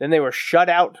 Then they were shut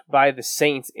out by the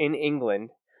Saints in England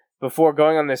before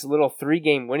going on this little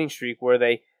 3-game winning streak where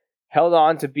they held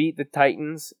on to beat the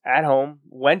Titans at home,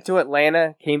 went to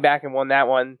Atlanta, came back and won that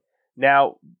one.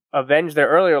 Now, avenged their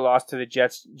earlier loss to the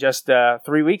Jets just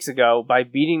 3 weeks ago by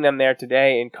beating them there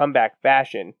today in comeback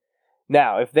fashion.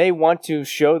 Now, if they want to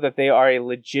show that they are a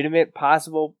legitimate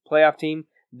possible playoff team,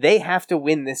 they have to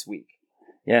win this week.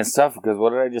 Yeah, it's tough because what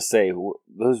did I just say?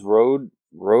 Those road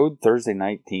Thursday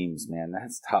night teams, man,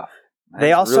 that's tough.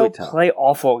 They also really tough. play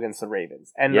awful against the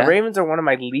Ravens. And Yeah. the Ravens are one of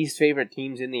my least favorite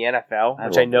teams in the NFL,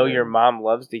 which I love know the your Ravens. mom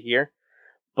loves to hear.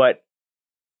 But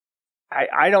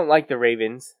I don't like the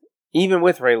Ravens, even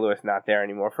with Ray Lewis not there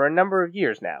anymore, for a number of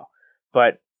years now.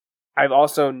 But I've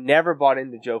also never bought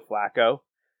into Joe Flacco.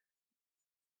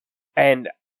 And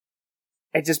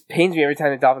it just pains me every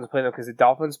time the Dolphins play them because the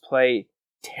Dolphins play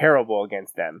terrible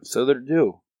against them. So they're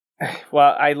due.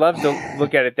 Well, I love to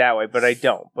look at it that way, but I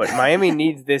don't. But Miami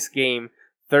needs this game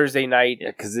Thursday night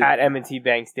at M&T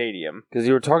Bank Stadium. Because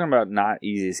you were talking about not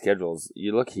easy schedules.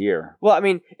 You look here. Well, I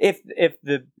mean, if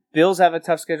the Bills have a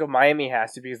tough schedule, Miami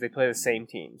has to because they play the same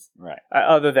teams. Right.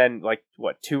 Other than,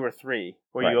 2 or 3,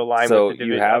 where Right. you align So with the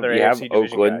you have AFC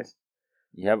division Oakland. guys.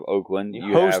 You have Oakland.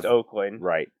 You host have, Oakland.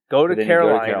 Right. Go to But then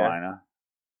Carolina. You go to Carolina.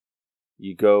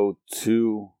 You go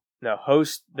to... No,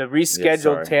 host the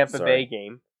rescheduled Tampa Bay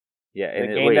game. Yeah, The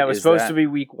and game that was supposed to be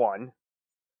week 1.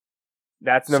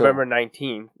 That's November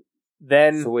 19th.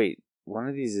 Then So wait, one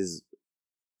of these is...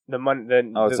 it's a Monday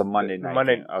night.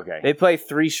 game. Okay. They play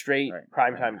 3 straight Right.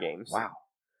 primetime games. Wow.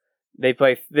 They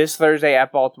play this Thursday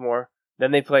at Baltimore.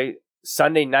 Then they play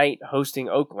Sunday night hosting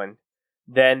Oakland.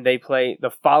 Then they play the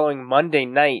following Monday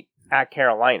night at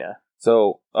Carolina.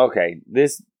 So, okay,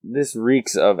 this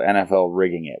reeks of NFL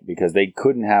rigging it because they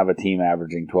couldn't have a team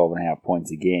averaging 12.5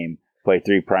 points a game play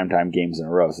 3 primetime games in a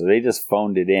row. So they just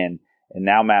phoned it in, and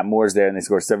now Matt Moore's there and they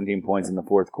score 17 points in the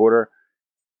fourth quarter.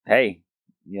 Hey,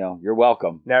 you're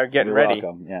welcome. Now getting You're ready.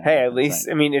 welcome. Yeah, Hey, at least,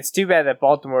 I mean, it's too bad that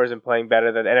Baltimore isn't playing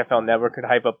better, that NFL Network could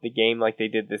hype up the game like they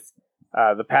did this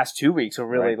the past 2 weeks. Or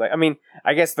really,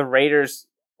 I guess the Raiders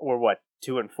were,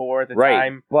 2 and 4 at the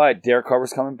time. But Derek Carr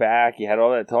was coming back. You had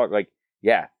all that talk.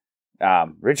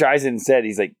 Rich Eisen said,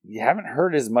 he's like, you haven't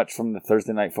heard as much from the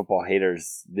Thursday Night Football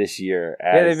haters this year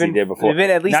as you did before. They've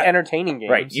been at least entertaining games.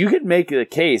 Right. You could make a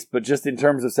case, but just in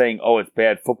terms of saying, oh, it's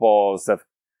bad football and stuff,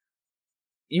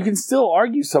 you can still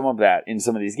argue some of that in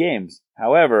some of these games.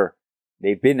 However,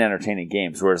 they've been entertaining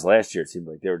games, whereas last year it seemed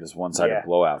like they were just one-sided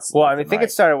blowouts. Well, I think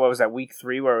it started, week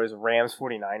 3, where it was Rams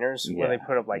 49ers, where they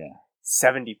put up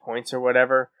 70 points or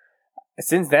whatever.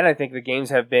 Since then, I think the games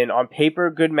have been, on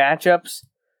paper, good matchups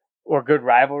or good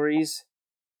rivalries,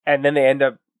 and then they end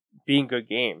up being good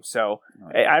games. So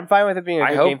I'm fine with it being a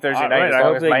good game Thursday night as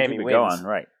long as Miami wins.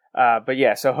 But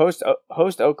yeah, so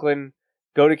host Oakland,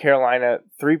 go to Carolina,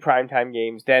 3 primetime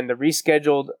games, then the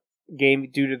rescheduled game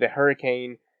due to the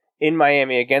hurricane in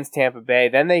Miami against Tampa Bay.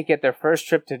 Then they get their first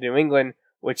trip to New England,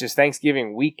 which is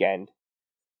Thanksgiving weekend,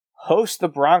 host the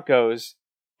Broncos,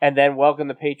 and then welcome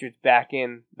the Patriots back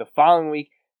in the following week.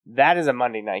 That is a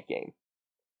Monday night game.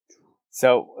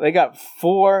 So they got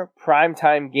 4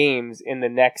 primetime games in the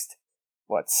next,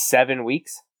 7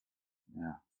 weeks?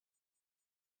 Yeah.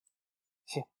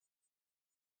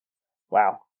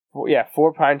 Wow.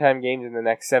 4 primetime games in the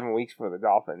next 7 weeks for the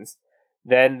Dolphins.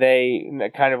 Then they,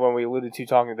 kind of when we alluded to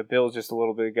talking to the Bills just a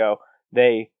little bit ago,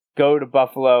 they go to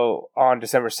Buffalo on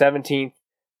December 17th.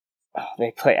 Oh,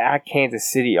 they play at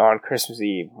Kansas City on Christmas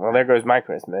Eve. Well, there goes my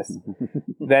Christmas.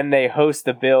 Then they host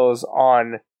the Bills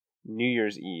on New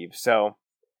Year's Eve. So,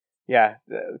 yeah,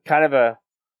 kind of a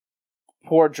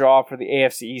poor draw for the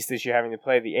AFC East this year, having to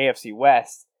play the AFC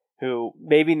West, who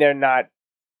maybe they're not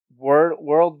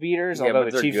world beaters, although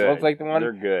the Chiefs look like the one.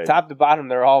 They're good. Top to bottom,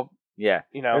 they're all,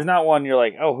 There's not one you're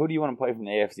like, oh, who do you want to play from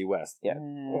the AFC West? Yeah.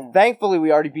 Well, thankfully,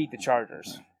 we already beat the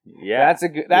Chargers. Yeah.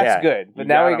 That's good. But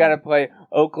now we got to play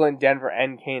Oakland, Denver,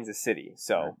 and Kansas City.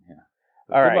 So,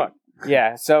 all right. Luck.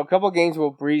 Yeah, so a couple of games we'll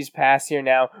breeze past here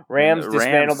now. Rams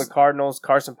dismantled the Cardinals.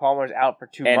 Carson Palmer's out for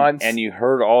 2 months. And you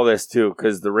heard all this, too,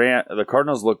 because the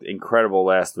Cardinals looked incredible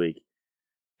last week.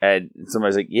 And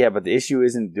somebody's like, yeah, but the issue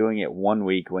isn't doing it 1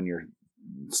 week when your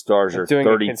stars are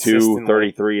 32,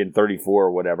 33, and 34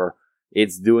 or whatever.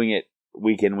 It's doing it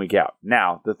week in, week out.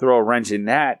 Now, to throw a wrench in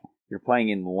that, you're playing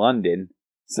in London,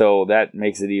 so that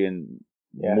makes it even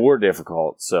more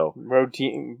difficult. So, road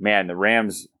team. Man, the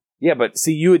Rams... Yeah, but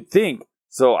see, you would think...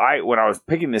 So, when I was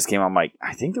picking this game, I'm like,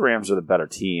 I think the Rams are the better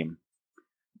team.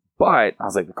 But I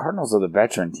was like, the Cardinals are the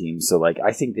veteran team, so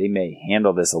I think they may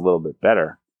handle this a little bit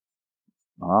better.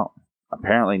 Well,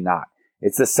 Apparently not.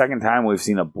 It's the second time we've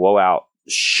seen a blowout,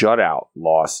 shutout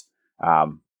loss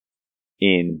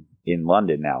in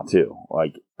London now too.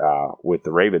 Like with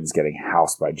the Ravens getting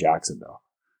housed by Jacksonville.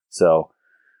 So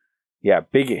yeah,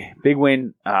 big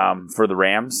win for the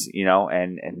Rams.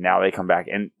 And now they come back.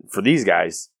 And for these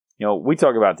guys, we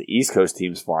talk about the East Coast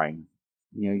teams flying.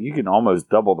 You can almost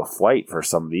double the flight for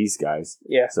some of these guys.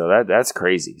 Yeah. So that's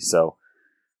crazy. So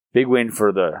big win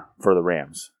for the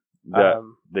Rams.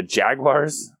 The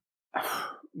Jaguars.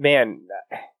 Man,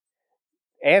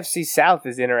 AFC South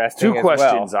is interesting. Two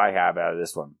questions I have out of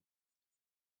this one.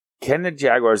 Can the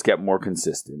Jaguars get more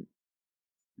consistent?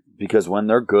 Because when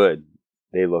they're good,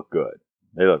 they look good.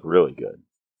 They look really good.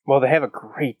 Well, they have a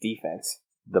great defense.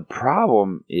 The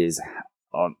problem is,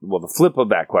 the flip of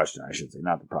that question, I should say,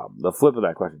 not the problem. The flip of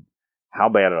that question, how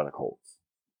bad are the Colts?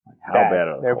 How bad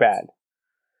are the They're Colts? bad.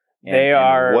 They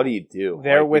are. What do you do?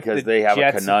 They're with because the they have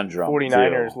Jets, a conundrum.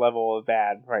 49ers too. level of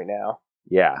bad right now.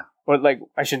 Yeah. But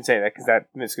I shouldn't say that because that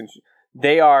misconstrued.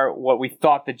 They are what we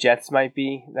thought the Jets might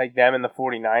be, like them and the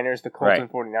 49ers, the Colts Right. and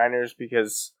 49ers,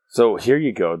 because... So here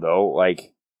you go, though.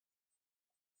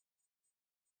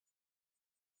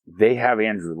 They have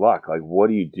Andrew Luck. What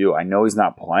do you do? I know he's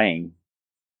not playing.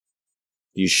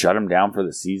 Do you shut him down for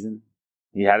the season?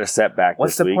 He had a setback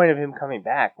What's this the week. point of him coming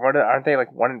back? Aren't they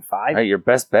 1-5? Right, your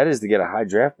best bet is to get a high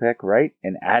draft pick, right?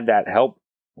 And add that help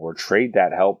or trade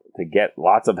that help to get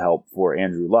lots of help for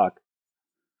Andrew Luck.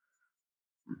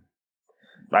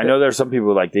 I know there's some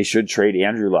people they should trade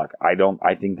Andrew Luck.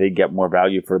 I think they get more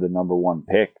value for the number 1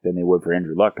 pick than they would for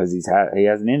Andrew Luck because he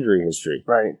has an injury history.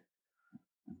 Right.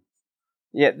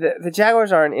 Yeah, the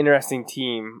Jaguars are an interesting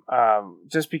team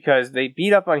just because they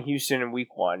beat up on Houston in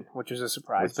week 1, which was a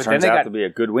surprise. Which but turns then they out to be a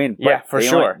good win. But Yeah, for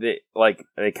sure. They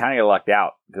kind of get lucked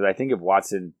out because I think if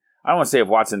Watson, I don't want to say if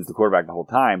Watson's the quarterback the whole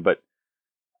time, but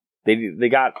they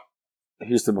got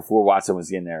Houston before Watson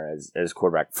was in there as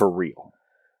quarterback for real.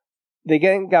 They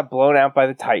got blown out by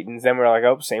the Titans. Then we're like,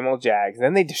 oh, same old Jags.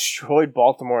 Then they destroyed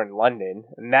Baltimore in London.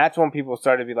 And that's when people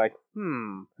started to be like,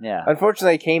 Yeah.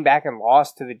 Unfortunately, they came back and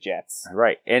lost to the Jets.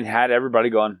 Right. And had everybody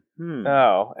going,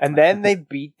 Oh. And then they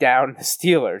beat down the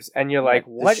Steelers. And you're like,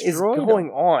 what is Destroyed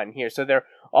going on here? So they're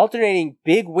alternating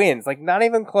big wins, not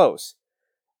even close,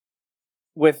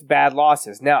 with bad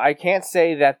losses. Now, I can't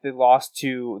say that the loss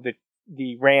to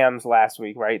the Rams last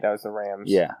week, right? That was the Rams.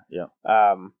 Yeah.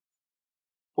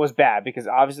 Was bad because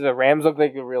obviously the Rams look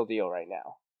like the real deal right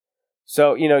now.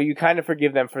 So, you kind of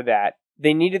forgive them for that.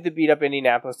 They needed to beat up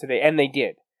Indianapolis today, and they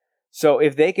did. So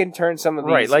if they can turn some of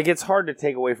these... Right, it's hard to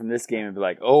take away from this game and be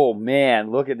like, oh,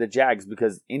 man, look at the Jags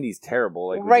because Indy's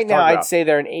terrible. Right now, I'd say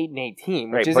they're an 8-8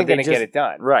 team, which isn't going to get it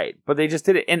done. Right, but they just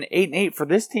did it. And 8-8 for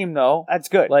this team, though. That's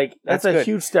good. That's a good.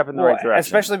 huge step in the right direction.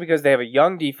 Especially because they have a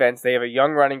young defense, they have a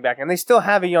young running back, and they still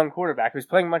have a young quarterback who's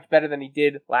playing much better than he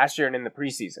did last year and in the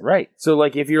preseason. Right. So,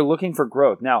 if you're looking for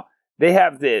growth, now, they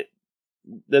have the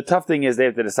tough thing is they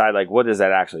have to decide, what does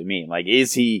that actually mean?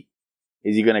 Is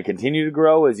he going to continue to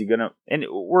grow? Is he going to... And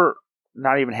we're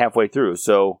not even halfway through,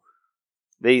 so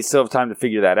they still have time to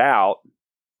figure that out,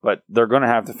 but they're going to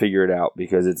have to figure it out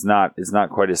because it's not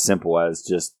quite as simple as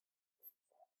just,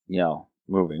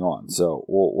 moving on. So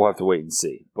we'll have to wait and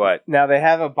see. But now they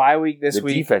have a bye week this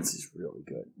week. The defense is really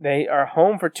good. They are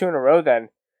home for 2 in a row then.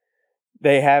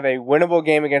 They have a winnable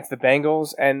game against the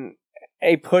Bengals and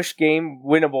a push game,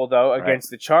 winnable though, against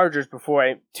the Chargers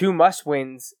before 2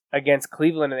 must-wins against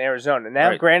Cleveland and Arizona.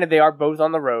 Now, granted, they are both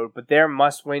on the road, but they're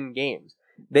must-win games.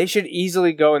 They should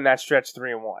easily go in that stretch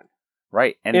 3-1.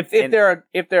 Right, and if they're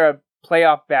a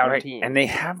playoff-bound team, and they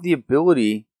have the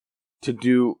ability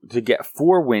to get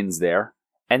 4 wins there,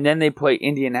 and then they play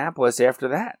Indianapolis after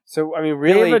that. So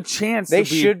really, they have a chance. They to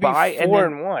be should be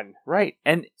 4-1, right?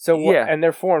 And and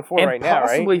they're 4-4 right now, right?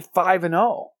 Possibly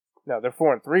 5-0. No, they're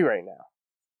 4-3 right now.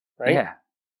 Right?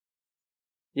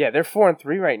 Yeah, they're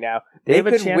 4-3 right now. They have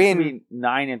a could chance win to be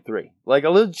 9-3, a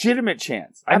legitimate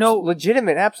chance. I know,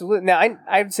 legitimate, absolutely. Now,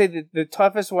 I'd say that the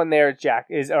toughest one there,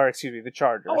 the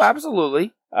Chargers. Oh,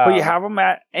 absolutely. But you have them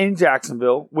in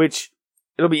Jacksonville, which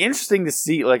it'll be interesting to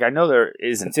see. I know there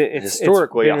isn't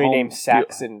historically it's been renamed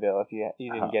Saxonville. If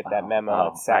you didn't get that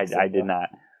memo, I did not.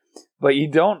 But you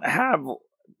don't have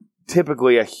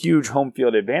typically a huge home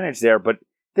field advantage there. But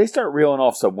they start reeling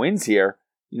off some wins here.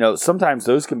 Sometimes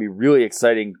those can be really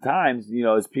exciting times,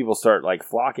 as people start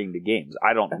flocking to games.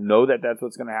 I don't know that that's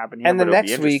what's going to happen here, and but the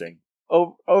next week,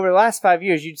 over the last 5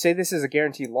 years, you'd say this is a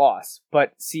guaranteed loss.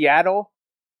 But Seattle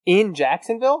in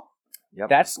Jacksonville,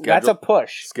 that's a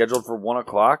push. Scheduled for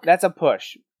 1:00. That's a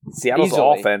push. Seattle's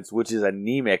offense, which is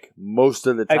anemic most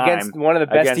of the time. Against one of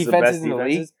the best defenses in the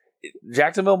league.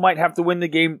 Jacksonville might have to win the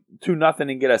game 2-0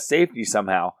 and get a safety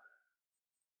somehow,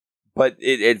 but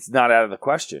it's not out of the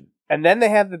question. And then they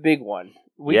have the big one.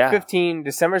 Week 15,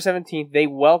 December 17th, they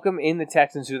welcome in the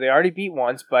Texans, who they already beat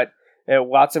once, but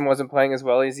Watson wasn't playing as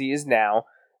well as he is now.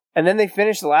 And then they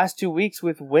finish the last 2 weeks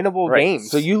with winnable games.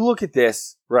 So you look at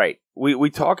this, right? We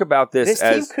talk about this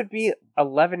team could be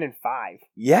 11-5.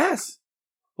 Yes.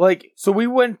 So we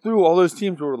went through all those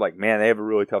teams where we're like, man, they have a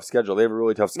really tough schedule. They have a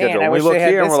really tough schedule. Man, and we look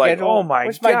here and we're like, oh my gosh.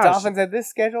 Wish my Dolphins had this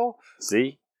schedule.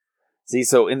 See,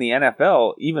 so in the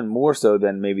NFL, even more so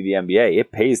than maybe the NBA,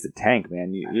 it pays to tank,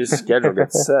 man. Your schedule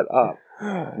gets set up.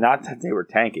 Not that they were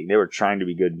tanking. They were trying to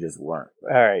be good and just weren't. All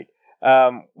right.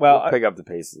 We'll pick up the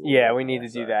pace. Yeah, we need to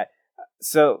do that.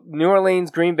 So, New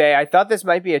Orleans, Green Bay. I thought this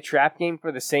might be a trap game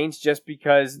for the Saints just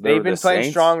because they've been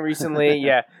playing strong recently.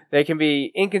 Yeah, they can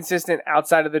be inconsistent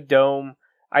outside of the dome.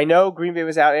 I know Green Bay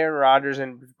was out Aaron Rodgers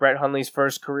and Brett Hundley's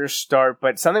first career start,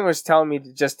 but something was telling me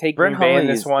to just take Green Bay in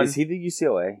this one. Is he the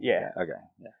UCLA? Yeah. Okay.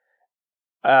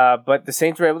 Yeah. But the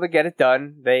Saints were able to get it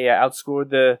done. They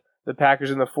outscored the Packers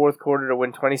in the fourth quarter to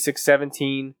win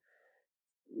 26-17.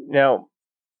 Now,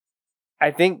 I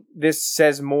think this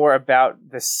says more about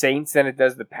the Saints than it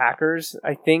does the Packers.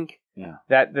 I think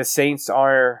that the Saints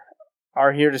are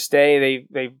here to stay.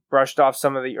 They brushed off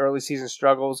some of the early season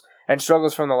struggles and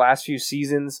struggles from the last few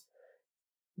seasons.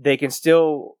 They can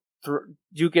still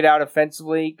duke it out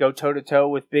offensively, go toe-to-toe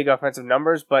with big offensive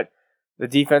numbers, but the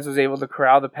defense was able to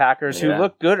corral the Packers, who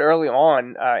looked good early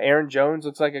on. Aaron Jones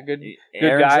looks like a good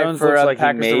guy Jones for the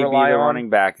Packers he may to rely be the on. running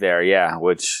back there,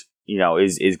 which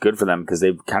is good for them because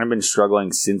they've kind of been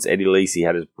struggling since Eddie Lacy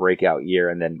had his breakout year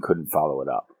and then couldn't follow it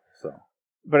up. So,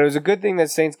 but it was a good thing that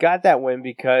Saints got that win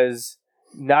because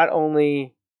not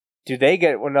only do they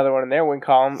get another one in their win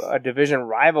column, a division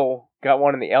rival got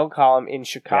one in the L column in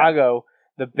Chicago.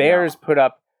 The Bears put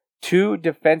up 2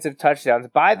 defensive touchdowns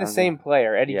by the same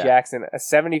player, Eddie Jackson, a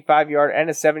 75-yard and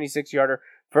a 76-yarder.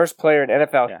 First player in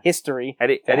NFL history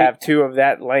to have 2 of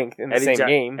that length in the same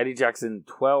game. Eddie Jackson,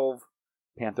 12,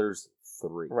 Panthers,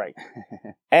 3. Right.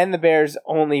 And the Bears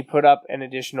only put up an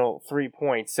additional 3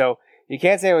 points. So you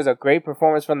can't say it was a great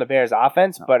performance from the Bears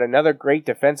offense, but another great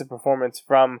defensive performance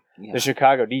from the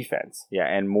Chicago defense. Yeah,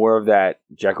 and more of that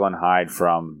Jekyll and Hyde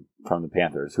from the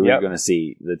Panthers. Who are you going to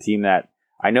see? The team that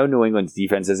I know New England's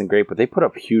defense isn't great, but they put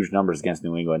up huge numbers against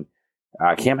New England.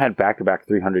 Cam had back-to-back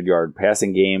 300-yard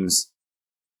passing games,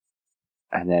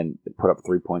 and then put up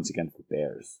 3 points against the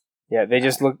Bears. Yeah, they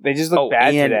just look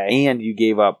bad today. And you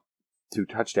gave up 2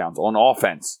 touchdowns on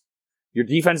offense. Your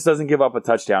defense doesn't give up a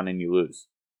touchdown and you lose.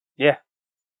 Yeah.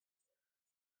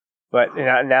 But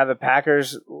now the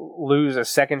Packers lose a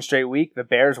second straight week. The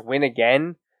Bears win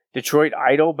again. Detroit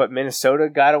idle, but Minnesota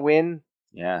got a win.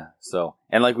 Yeah. So,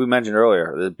 and like we mentioned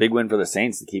earlier, the big win for the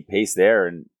Saints to keep pace there,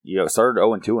 and started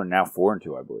 0-2 and now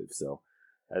 4-2, I believe. So,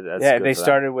 that's good they for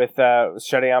started with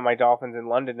shutting out my Dolphins in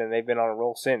London, and they've been on a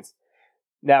roll since.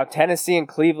 Now Tennessee and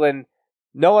Cleveland,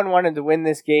 no one wanted to win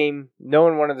this game. No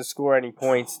one wanted to score any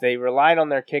points. They relied on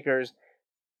their kickers.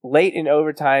 Late in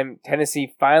overtime,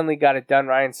 Tennessee finally got it done.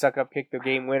 Ryan Suckup kicked the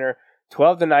game winner.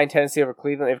 12-9 Tennessee over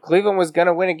Cleveland. If Cleveland was going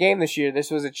to win a game this year, this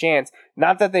was a chance.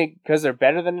 Not that because they're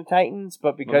better than the Titans,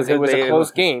 but because it was a close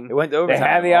game. It went to overtime. They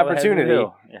had the opportunity,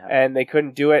 Yeah. and they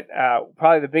couldn't do it.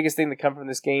 Probably the biggest thing to come from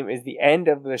this game is the end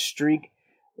of the streak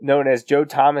known as Joe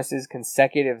Thomas's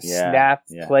consecutive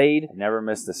snaps played. Never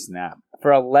missed a snap.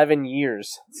 For 11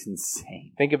 years. It's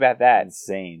insane. Think about that.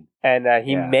 Insane. And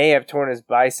he may have torn his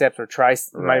biceps or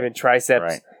it might have been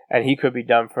triceps, and he could be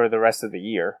done for the rest of the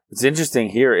year. What's interesting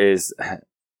here is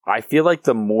I feel like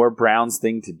the more Browns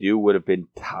thing to do would have been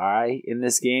tie in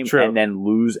this game and then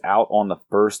lose out on the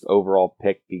first overall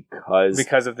pick because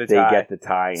of the tie. They get the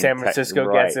tie. San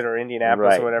Francisco gets it or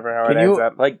Indianapolis or whatever, how it ends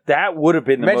up. Like, that would have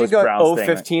been the most Browns thing.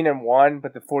 Imagine going 0-15-1,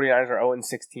 but the 49ers are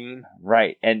 0-16.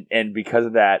 Right. And because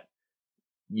of that,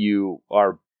 you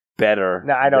are better.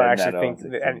 No, I don't actually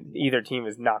think either team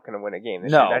is not going to win a game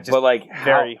this year. That's just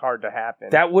very hard to happen.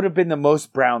 That would have been the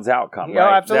most Browns outcome, right? No,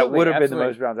 absolutely. That would have been the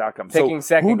most Browns outcome. Picking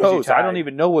second, who knows? I don't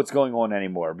even know what's going on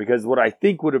anymore because what I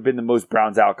think would have been the most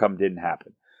Browns outcome didn't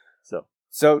happen.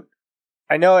 So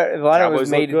I know a lot of it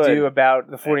was made to do about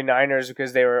the 49ers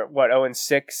because they were,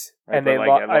 0-6, and they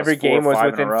lost, every game was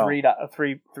within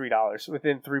 $3,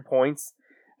 within 3 points.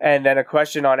 And then a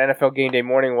question on NFL Game Day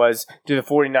morning was, do the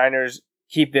 49ers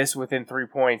keep this within 3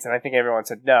 points? And I think everyone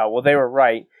said no. Well, they were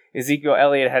right. Ezekiel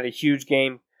Elliott had a huge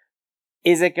game.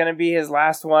 Is it going to be his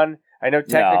last one? I know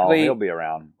technically... No, he'll be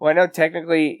around. Well, I know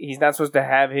technically he's not supposed to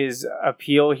have his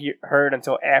appeal heard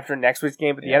until after next week's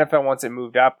game, but the NFL wants it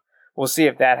moved up. We'll see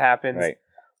if that happens. Right.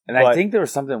 And I think there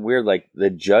was something weird, like the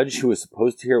judge who was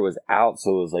supposed to hear was out,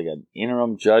 so it was like an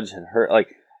interim judge had heard.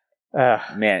 Like,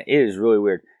 man, it is really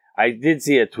weird. I did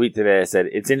see a tweet today that said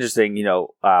it's interesting.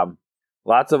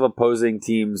 Lots of opposing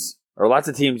teams, or lots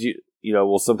of teams,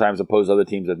 will sometimes oppose other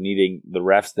teams of needing the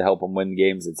refs to help them win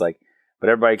games. It's like, but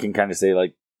everybody can kind of say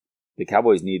like the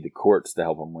Cowboys need the courts to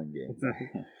help them win games.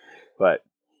 But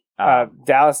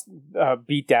Dallas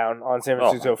beat down on San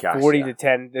Francisco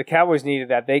 40-10. The Cowboys needed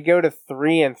that. They go to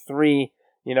 3-3.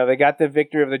 They got the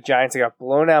victory of the Giants. They got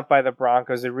blown out by the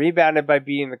Broncos. They rebounded by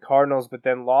beating the Cardinals, but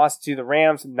then lost to the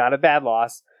Rams. Not a bad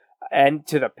loss. And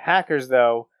to the Packers,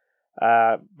 though.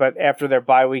 But after their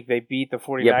bye week, they beat the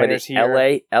 49ers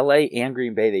here. LA and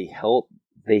Green Bay,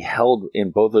 they held in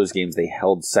both those games. They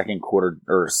held second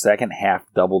half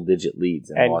double-digit leads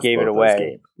and lost gave both it away. Those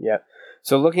games. Yep.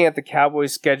 So looking at the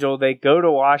Cowboys' schedule, they go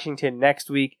to Washington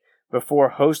next week before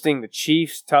hosting the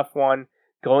Chiefs, tough one,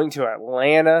 going to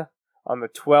Atlanta on the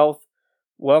 12th,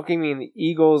 welcoming the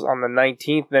Eagles on the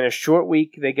 19th. Then a short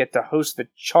week, they get to host the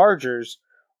Chargers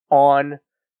on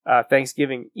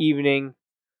Thanksgiving evening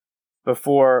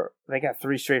before they got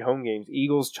 3 straight home games.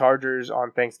 Eagles, Chargers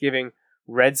on Thanksgiving,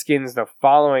 Redskins the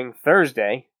following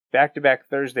Thursday, back-to-back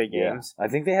Thursday games. Yeah. I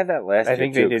think they had that last year, I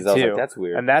think they did, too. I was like, that's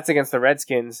weird. And that's against the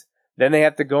Redskins. Then they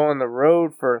have to go on the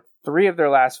road for 3 of their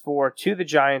last 4 to the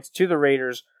Giants, to the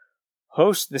Raiders,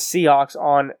 host the Seahawks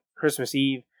on Christmas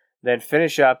Eve, then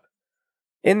finish up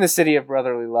in the city of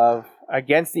brotherly love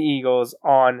against the Eagles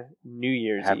on New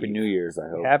Year's Eve. Happy New Year's, I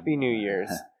hope. Happy New Year's.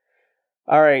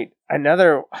 All right,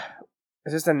 another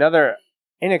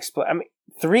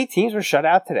 3 teams were shut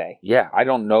out today. Yeah, I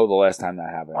don't know the last time that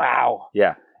happened. Wow.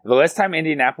 Yeah. The last time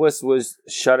Indianapolis was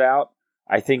shut out,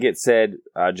 I think it said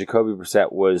Jacoby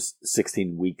Brissett was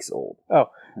 16 weeks old. Oh,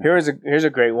 here's a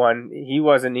great one. He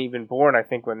wasn't even born, I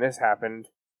think, when this happened.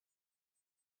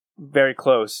 Very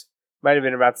close. Might have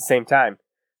been about the same time.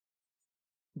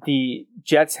 The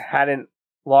Jets hadn't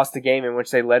lost a game in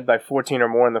which they led by 14 or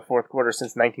more in the fourth quarter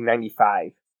since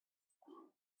 1995.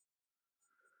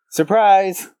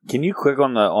 Surprise! Can you click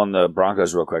on the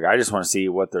Broncos real quick? I just want to see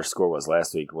what their score was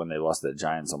last week when they lost to the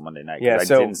Giants on Monday night. Yeah, I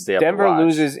so didn't stay up Denver to watch.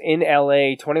 loses in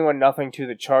LA 21-0 to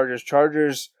the Chargers.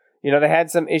 Chargers, they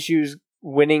had some issues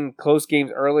winning close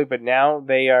games early, but now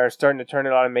they are starting to turn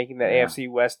it on and making the AFC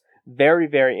West very,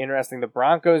 very interesting. The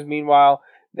Broncos, meanwhile,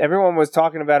 everyone was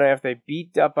talking about it after they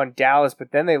beat up on Dallas,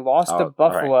 but then they lost to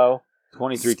Buffalo.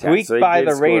 Right. 23-10. Squeaked so by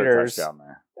the Raiders.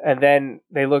 There. And then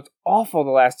they looked awful the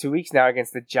last 2 weeks now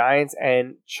against the Giants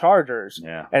and Chargers.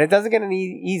 Yeah. And it doesn't get any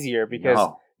easier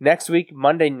because next week,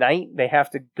 Monday night, they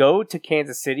have to go to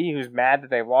Kansas City, who's mad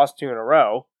that they've lost 2 in a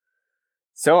row.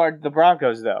 So are the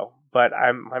Broncos, though. But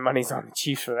my money's on the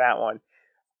Chiefs for that one.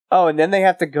 Oh, and then they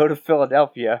have to go to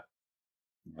Philadelphia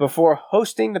before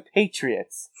hosting the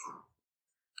Patriots.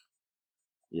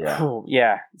 Yeah. Ooh,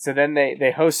 yeah. So then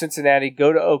they host Cincinnati,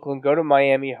 go to Oakland, go to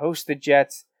Miami, host the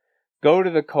Jets, go to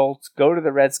the Colts, go to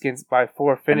the Redskins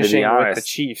before finishing with the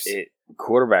Chiefs.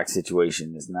 Quarterback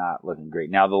situation is not looking great.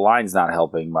 Now the line's not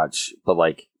helping much, but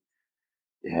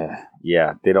they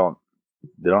don't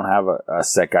have a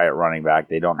set guy at running back.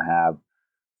 They don't have.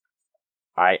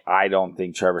 I don't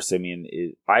think Trevor Siemian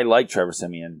is. I like Trevor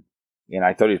Siemian, and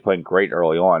I thought he was playing great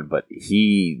early on, but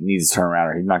he needs to turn around,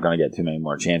 or he's not going to get too many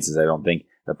more chances. I don't think.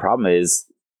 The problem is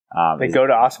they go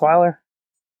to Osweiler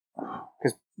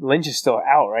because Lynch is still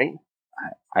out, right?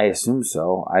 I assume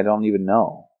so. I don't even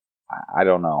know. I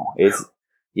don't know.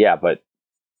 But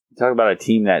talk about a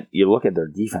team that you look at their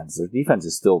defense. Their defense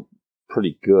is still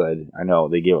pretty good. I know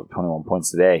they gave up 21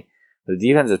 points today, but the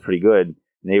defense is pretty good.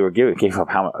 And they gave up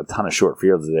a ton of short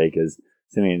fields today because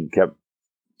Simeon kept.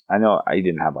 I know I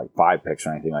didn't have 5 picks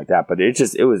or anything like that, but it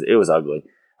was ugly.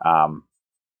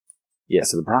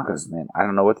 So the Broncos, man, I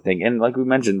don't know what to think. And like we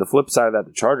mentioned, the flip side of that,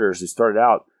 the Chargers, who started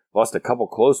out, lost a couple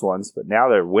close ones, but now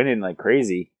they're winning like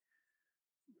crazy.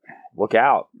 Look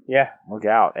out. Yeah. Look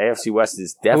out. AFC West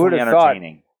is definitely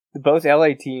entertaining. Both LA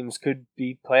teams could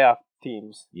be playoff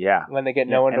teams. Yeah. When they get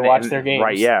no one to watch their games.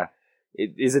 Right, yeah.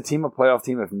 Is a team a playoff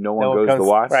team if no one goes to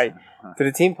watch? Right. So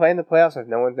the team playing the playoffs if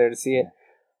no one's there to see it.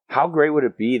 How great would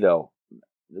it be, though?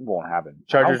 It won't happen.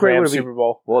 Chargers Rams Super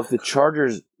Bowl. Well, if the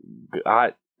Chargers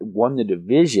won the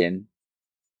division,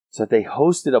 so that they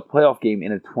hosted a playoff game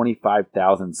in a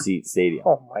 25,000 seat stadium.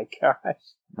 Oh my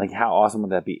gosh! How awesome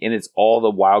would that be? And it's all the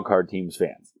wild card teams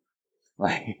fans.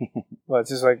 Well, it's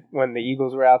just like when the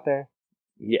Eagles were out there.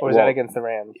 Yeah, or was that against the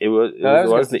Rams? It was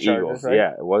the Chargers, Eagles. right?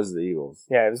 Yeah, it was the Eagles.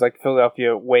 Yeah, it was like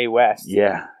Philadelphia way west.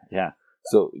 Yeah.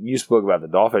 So you spoke about the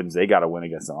Dolphins. They got to win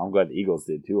against them. I'm glad the Eagles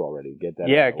did too already. Get that.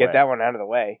 Yeah, get that one out of the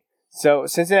way. So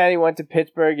Cincinnati went to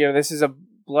Pittsburgh. This is a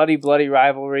bloody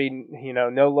rivalry.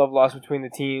 No love lost between the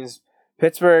teams.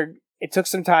 Pittsburgh, it took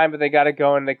some time, but they got it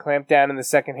going. They clamped down in the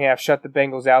second half, shut the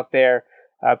Bengals out there.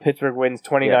 Pittsburgh wins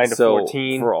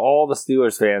 29-14. For all the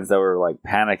Steelers fans that were like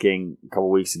panicking a couple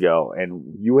weeks ago,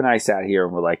 and you and I sat here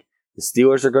and were like, the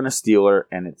Steelers are going to Steeler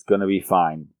and it's going to be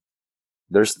fine.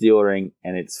 They're Steelering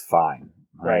and it's fine.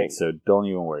 Right. So don't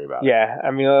even worry about it. Yeah.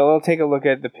 I mean, we'll take a look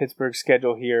at the Pittsburgh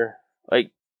schedule here.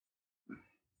 Like,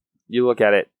 you look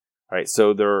at it. All right.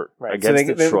 So they're against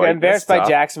Detroit. They got embarrassed by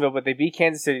Jacksonville, but they beat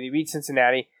Kansas City. They beat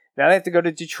Cincinnati. Now they have to go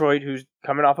to Detroit, who's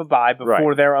coming off a bye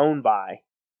before their own bye.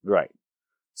 Right.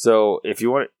 So if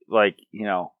you want,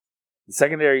 the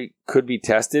secondary could be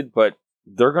tested, but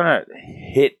they're going to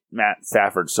hit Matt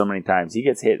Stafford so many times. He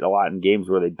gets hit a lot in games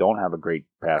where they don't have a great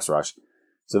pass rush.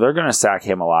 So they're going to sack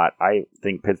him a lot. I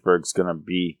think Pittsburgh's going to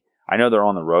be, I know they're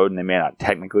on the road and they may not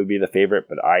technically be the favorite,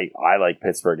 but I like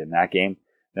Pittsburgh in that game.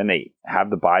 Then they have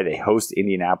the bye. They host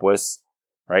Indianapolis,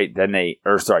 right? Then they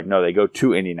go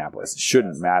to Indianapolis. It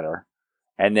shouldn't matter.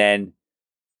 And then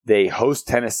they host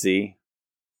Tennessee,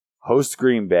 host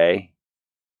Green Bay,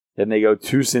 then they go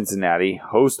to Cincinnati,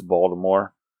 host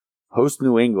Baltimore, host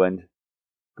New England,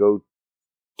 go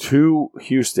to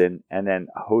Houston, and then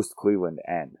host Cleveland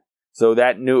end. So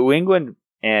that New England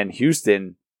and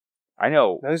Houston, I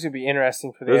know those would be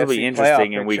interesting for the those will be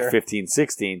interesting in week 15,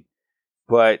 16.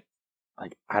 But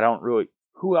I don't really.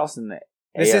 Who else in the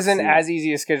This AFC? isn't as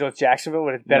easy a schedule as Jacksonville,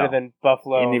 but it's better than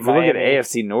Buffalo. And if you look at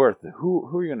AFC North, who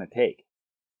are you going to take?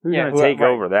 Who are you going to take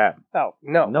over that? Oh,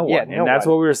 no. No one. And that's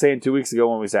what we were saying 2 weeks ago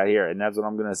when we sat here, and that's what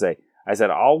I'm going to say. I said,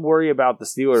 I'll worry about the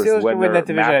Steelers when they're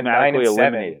mathematically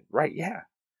eliminated. Right, yeah.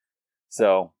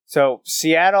 So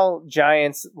Seattle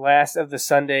Giants, last of the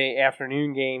Sunday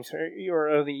afternoon games or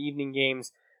early evening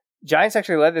games. Giants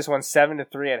actually led this one 7-3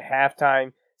 at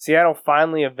halftime. Seattle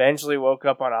finally eventually woke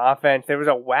up on offense. There was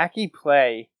a wacky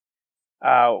play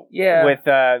with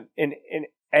an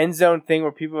end zone thing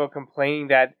where people were complaining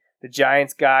that the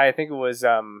Giants guy, I think it was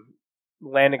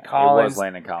Landon Collins,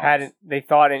 they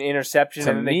thought an interception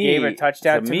and they gave a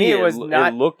touchdown. To me, it was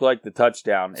not. It looked like the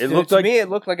touchdown. It looked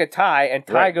like a tie, and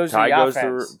tie goes to the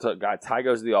offense. Tie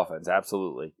goes to the offense,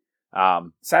 absolutely.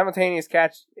 Simultaneous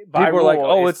catch by people were like,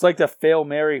 "Oh, it's like the Fail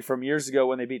Mary from years ago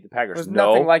when they beat the Packers." It was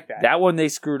nothing like that. That one they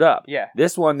screwed up. Yeah,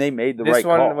 this one they made the right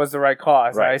call. This one was the right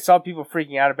call. Right. I saw people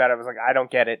freaking out about it. I was like, I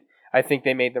don't get it. I think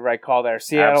they made the right call there.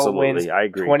 Seattle wins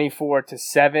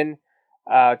 24-7.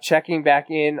 Checking back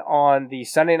in on the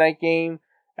Sunday night game,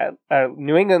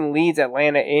 New England leads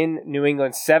Atlanta in New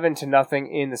England 7-0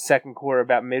 in the second quarter,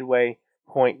 about midway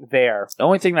point there. The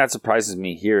only thing that surprises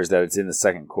me here is that it's in the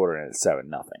second quarter and it's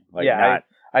 7-0.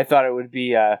 I thought it would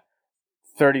be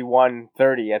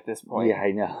 31-30 at this point. Yeah,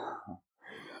 I know.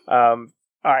 All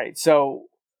right, so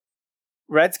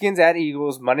Redskins at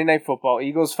Eagles, Monday Night Football.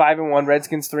 Eagles 5-1,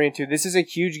 Redskins 3-2. This is a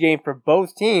huge game for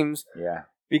both teams. Yeah,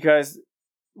 because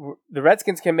the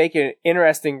Redskins can make an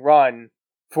interesting run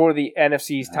for the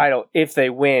NFC's title if they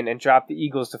win and drop the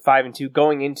Eagles to 5-2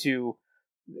 going into.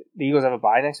 The Eagles have a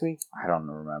bye next week? I don't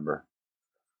remember.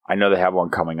 I know they have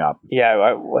one coming up. Yeah,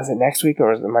 was it next week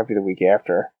or it might be the week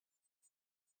after?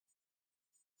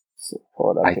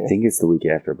 Pull it up here. Think it's the week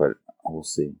after, but we'll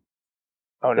see.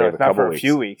 Oh, no, it's not for a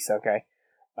few weeks. Okay.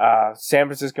 San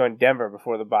Francisco and Denver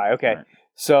before the bye. Okay. Right.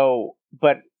 So,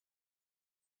 but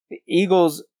the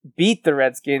Eagles beat the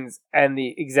Redskins and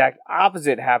the exact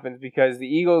opposite happens because the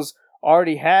Eagles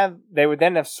they would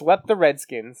then have swept the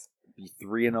Redskins. Be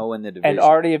 3-0 in the division. And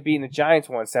already have beaten the Giants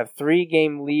once. Have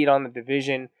 3-game lead on the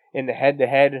division in the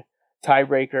head-to-head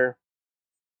tiebreaker.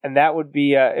 And that would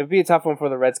be it'd be a tough one for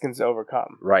the Redskins to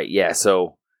overcome. Right, yeah.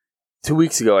 So 2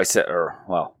 weeks ago I said,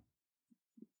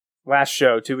 last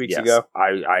show 2 weeks ago.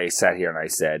 I sat here and I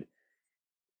said,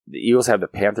 the Eagles have the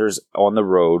Panthers on the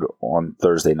road on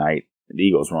Thursday night. The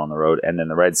Eagles were on the road. And then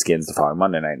the Redskins the following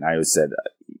Monday night. And I said,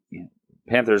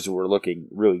 Panthers were looking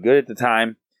really good at the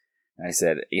time. And I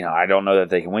said, I don't know that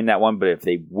they can win that one, but if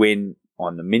they win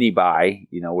on the mini bye,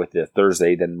 with the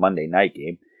Thursday, then Monday night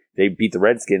game, they beat the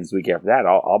Redskins the week after that,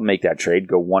 I'll make that trade,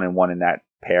 go 1-1 in that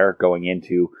pair going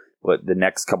into the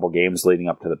next couple games leading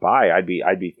up to the bye. I'd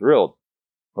be thrilled.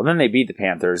 Well, then they beat the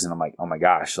Panthers, and I'm like, oh my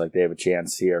gosh, they have a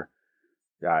chance here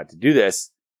to do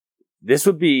this. This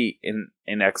would be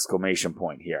an exclamation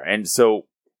point here. And so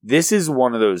this is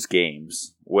one of those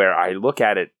games where I look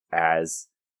at it as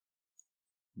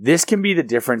this can be the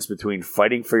difference between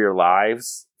fighting for your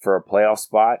lives for a playoff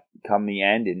spot come the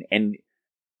end. And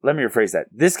let me rephrase that.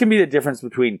 This can be the difference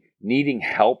between needing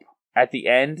help at the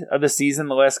end of the season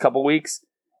the last couple weeks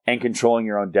and controlling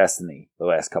your own destiny the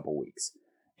last couple weeks.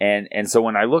 And so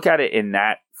when I look at it in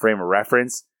that frame of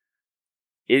reference,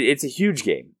 it's a huge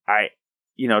game.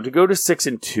 To go to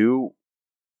 6-2, to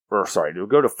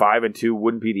go to 5-2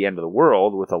 wouldn't be the end of the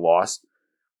world with a loss.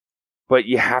 But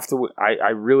you have to. I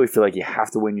really feel like you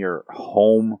have to win your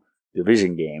home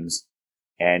division games,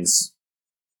 and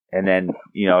then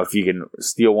if you can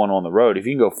steal one on the road, if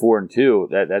you can go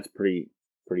 4-2, that's pretty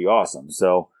awesome.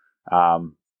 So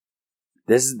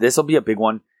this will be a big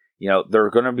one. They're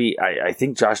going to be. I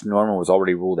think Josh Norman was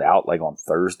already ruled out like on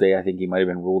Thursday. I think he might have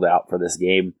been ruled out for this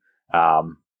game.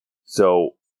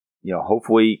 So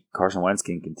hopefully Carson Wentz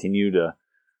can continue to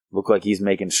look like he's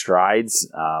making strides.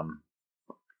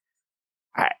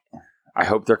 I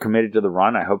hope they're committed to the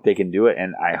run. I hope they can do it,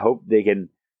 and I hope they can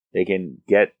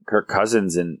get Kirk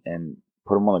Cousins and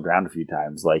put him on the ground a few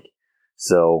times,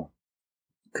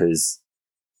 because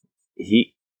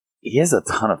he has a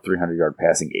ton of 300-yard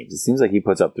passing games. It seems like he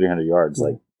puts up 300 yards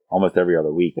like almost every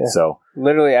other week. Yeah. So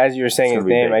literally, as you were saying his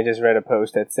name, I just read a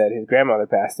post that said his grandmother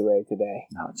passed away today.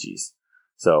 Oh, jeez.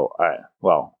 So,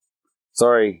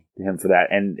 sorry to him for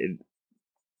that, and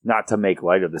not to make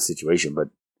light of the situation, but.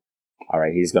 All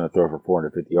right, he's going to throw for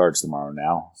 450 yards tomorrow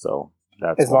now, so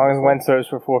that's as long as Wentz throws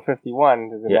for 451.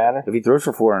 Does it matter? If he throws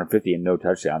for 450 and no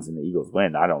touchdowns and the Eagles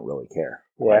win, I don't really care.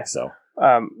 Yeah. So,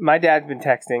 my dad's been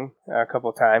texting a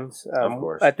couple times. Of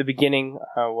course. At the beginning,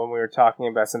 when we were talking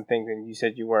about some things, and you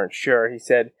said you weren't sure, he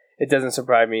said it doesn't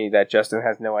surprise me that Justin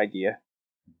has no idea.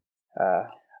 I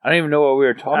don't even know what we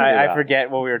were talking about. I forget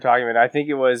what we were talking about. I think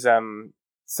it was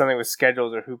something with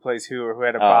schedules or who plays who or who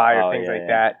had a bye or things like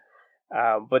that.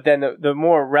 But then the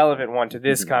more relevant one to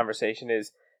this conversation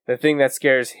is the thing that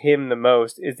scares him the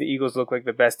most is the Eagles look like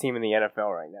the best team in the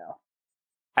NFL right now.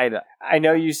 I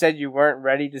know you said you weren't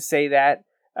ready to say that,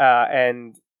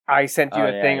 and I sent you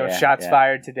a thing of shots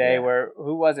fired today where,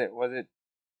 who was it?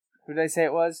 Who did I say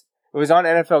it was? It was on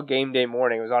NFL Game Day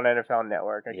morning. It was on NFL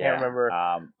Network. I can't remember.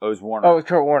 It was Warner. Oh, it was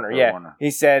Kurt Warner, Warner.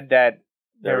 He said that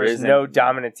there is no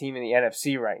dominant team in the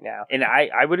NFC right now. And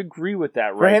I would agree with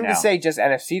that For him to say just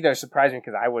NFC, though, surprised me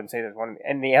because I wouldn't say there's one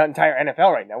in the entire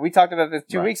NFL right now. We talked about this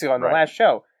 2 weeks ago on the last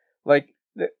show. Like,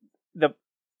 the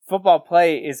football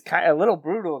play is kind of a little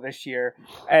brutal this year,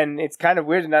 and it's kind of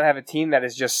weird to not have a team that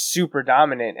is just super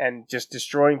dominant and just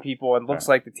destroying people and looks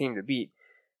like the team to beat.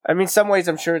 I mean, some ways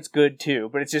I'm sure it's good, too,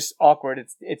 but it's just awkward.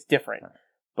 It's different.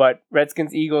 But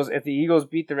Redskins, Eagles, if the Eagles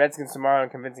beat the Redskins tomorrow in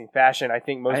convincing fashion, I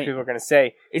think most people are going to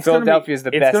say Philadelphia is the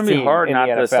best team in the NFL. It's going to be hard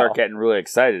not to start getting really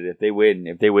excited if they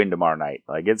win tomorrow night.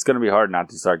 Like, it's going to be hard not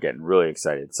to start getting really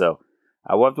excited. So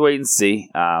we'll have to wait and see.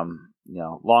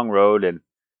 Long road, and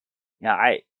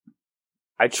I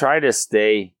try to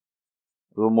stay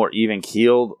a little more even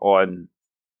keeled on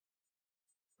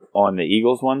the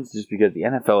Eagles ones, just because the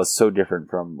NFL is so different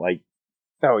from the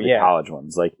college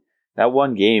ones. Like, that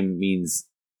one game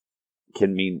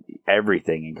can mean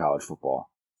everything in college football.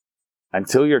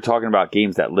 Until you're talking about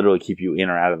games that literally keep you in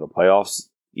or out of the playoffs,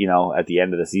 at the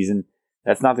end of the season,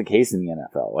 that's not the case in the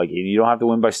NFL. Like, you don't have to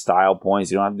win by style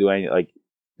points. You don't have to do anything.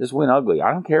 Just win ugly.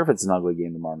 I don't care if it's an ugly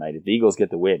game tomorrow night. If the Eagles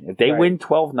get the win. If they win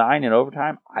 12-9 in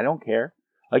overtime, I don't care.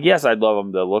 Yes, I'd love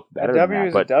them to look better than that. A W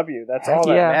is a W. That's all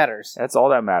that matters. That's all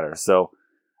that matters. So,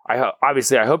 I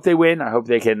hope they win. I hope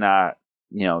they can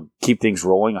keep things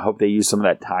rolling. I hope they use some of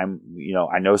that time.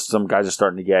 I know some guys are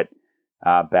starting to get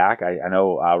back. I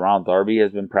know Ronald Darby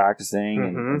has been practicing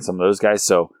and some of those guys.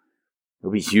 So it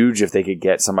would be huge if they could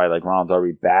get somebody like Ronald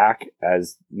Darby back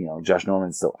as, Josh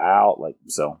Norman's still out.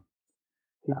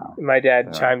 My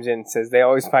dad chimes in and says they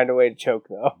always find a way to choke,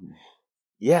 though.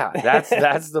 Yeah,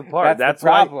 that's the part. That's the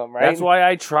problem, right? That's why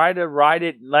I try to ride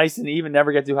it nice and even,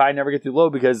 never get too high, never get too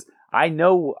low, because I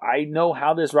know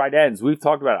how this ride ends. We've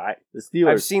talked about it. The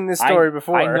Steelers. I've seen this story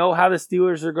before. I know how the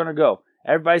Steelers are going to go.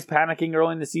 Everybody's panicking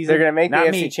early in the season. They're going to make the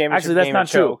AFC Championship Actually, that's game not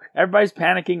true. choke. Everybody's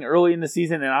panicking early in the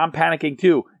season, and I'm panicking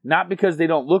too. Not because they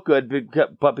don't look good,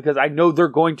 but because I know they're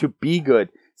going to be good.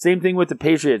 Same thing with the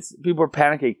Patriots. People are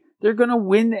panicking. They're going to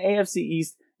win the AFC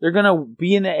East. They're going to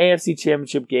be in the AFC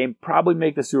Championship game, probably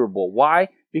make the Super Bowl. Why?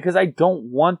 Because I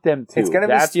don't want them to. It's going to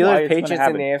be Steelers, Patriots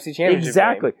in the AFC Championship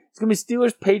Exactly. game. It's going to be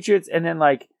Steelers, Patriots, and then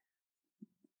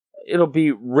it'll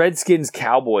be Redskins,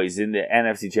 Cowboys in the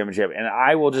NFC Championship, and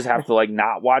I will just have to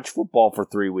not watch football for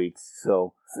 3 weeks.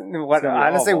 So what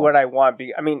I want,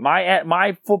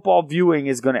 my football viewing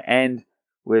is going to end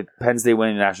with Penn State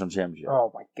winning the national championship.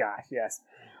 Oh my gosh, yes.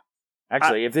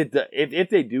 Actually,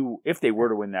 if they were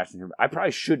to win the national championship, I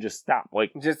probably should just stop.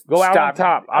 Just go out stop. on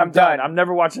top. I'm done. I'm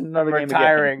never watching another game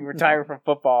again. Retiring from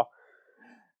football.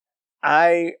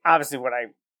 Obviously what I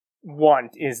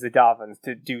want is the Dolphins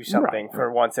to do something for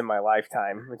once in my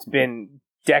lifetime. It's been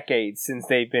decades since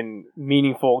they've been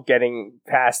meaningful, getting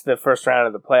past the first round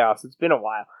of the playoffs. It's been a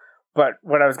while. But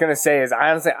what I was going to say is,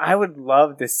 honestly, I would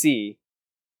love to see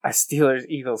a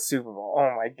Steelers-Eagles Super Bowl.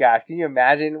 Oh my gosh. Can you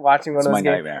imagine watching one of those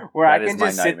games where I can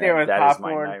just sit there with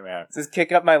popcorn, just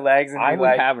kick up my legs and I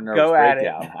would have a nervous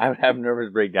breakdown. I would have a nervous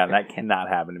breakdown. That cannot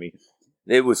happen to me.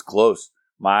 It was close.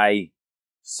 My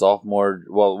sophomore,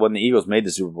 when the Eagles made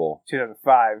the Super Bowl.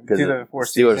 2005, 2004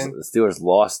 season. The Steelers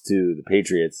lost to the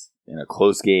Patriots in a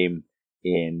close game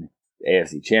in the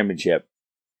AFC Championship.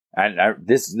 And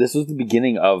this was the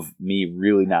beginning of me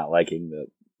really not liking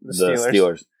the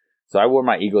Steelers. So I wore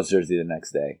my Eagles jersey the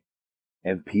next day,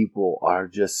 and people are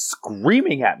just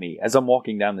screaming at me as I'm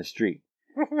walking down the street.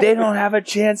 They don't have a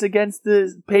chance against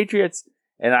the Patriots.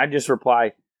 And I just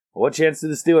reply, what chance do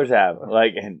the Steelers have?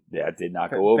 And that did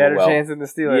not go over Better well. Chance than the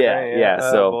Steelers. Yeah.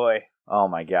 Oh, boy. Oh,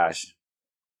 my gosh.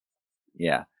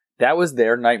 Yeah. That was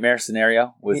their nightmare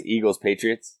scenario, was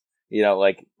Eagles-Patriots.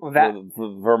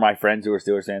 For my friends who are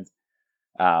Steelers fans.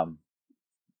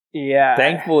 Yeah.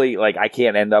 Thankfully, I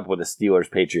can't end up with a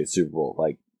Steelers-Patriots Super Bowl.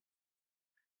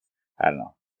 I don't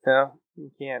know. No, you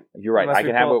can't. You're right. I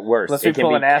can have it worse. Unless we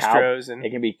pull an Astros. It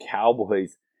can be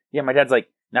Cowboys. Yeah, my dad's like,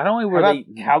 not only were How they...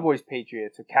 about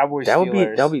Cowboys-Patriots or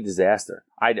Cowboys-Steelers? That would be disaster.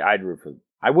 I'd root for them.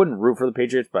 I wouldn't root for the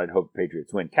Patriots, but I'd hope the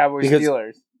Patriots win.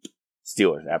 Cowboys-Steelers.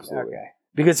 Steelers, absolutely. Okay.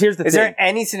 Because here's the thing. Is there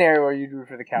any scenario where you'd root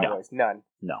for the Cowboys? None.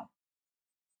 No.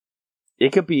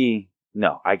 It could be...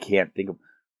 No, I can't think of...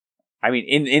 I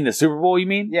mean, in the Super Bowl, you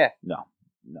mean? Yeah. No.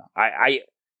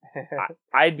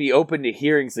 I'd be open to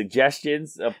hearing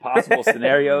suggestions of possible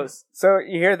scenarios. So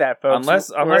you hear that, folks? Unless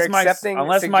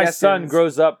my son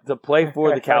grows up to play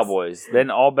for the Cowboys, then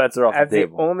all bets are off the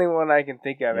table. That's the only one I can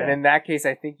think of, and in that case,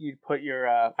 I think you'd put your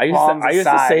I used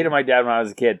to say to my dad when I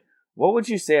was a kid, "What would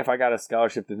you say if I got a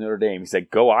scholarship to Notre Dame?" He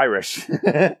said, "Go Irish."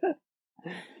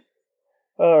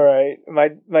 All right,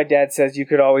 my dad says you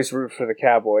could always root for the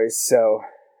Cowboys, so.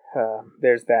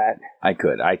 There's that. I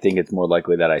could. I think it's more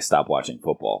likely that I stop watching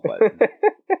football. But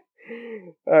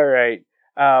all right.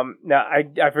 Now,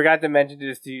 I forgot to mention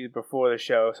this to you before the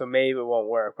show, so maybe it won't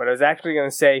work. But I was actually going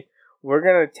to say we're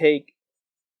going to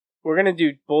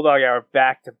do Bulldog Hour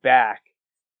back to back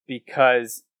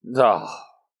because. We're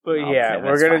going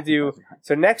to do.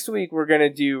 So next week we're going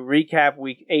to do recap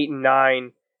week 8 and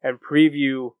 9 and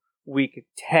preview week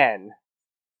 10.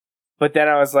 But then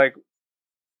I was like,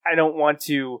 I don't want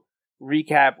to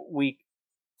recap week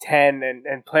 10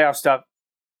 and playoff stuff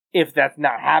if that's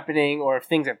not happening or if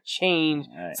things have changed.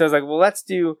 Right. So I was like, well, let's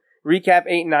do recap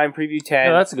 8 and 9, preview 10.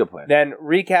 No, that's a good plan. Then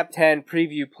recap 10,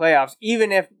 preview playoffs.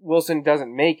 Even if Wilson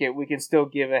doesn't make it, we can still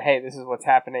give hey, this is what's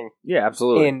happening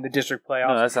absolutely. In the district playoffs.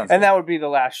 No, that sounds and good. That would be the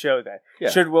last show then.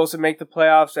 Yeah. Should Wilson make the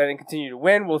playoffs and continue to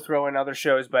win, we'll throw in other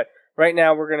shows. But right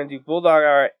now we're going to do Bulldog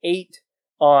Hour 8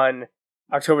 on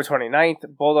October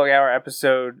 29th, Bulldog Hour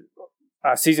episode,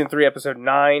 season 3, episode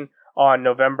 9 on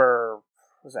November,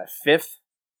 5th?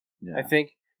 Yeah. I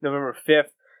think, November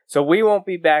 5th. So we won't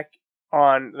be back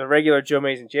on the regular Joe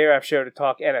Mays and J-Raff show to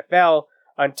talk NFL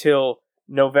until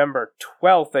November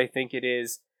 12th, I think it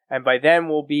is. And by then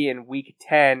we'll be in week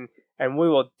 10, and we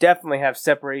will definitely have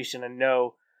separation and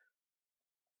know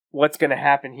what's going to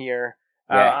happen here.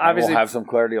 Obviously, we'll have some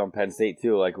clarity on Penn State,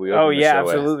 too, like we opened the show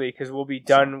absolutely, because we'll be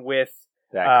done with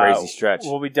that crazy stretch.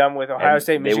 We'll be done with Ohio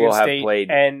State, Michigan State,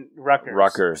 and Rutgers.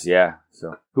 Rutgers, yeah.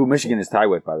 So, who Michigan is tied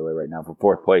with, by the way, right now for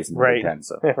 4th place in the Big Ten.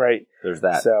 So, right. There's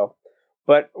that. So,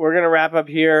 but we're going to wrap up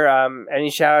here. Any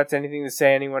shout-outs, anything to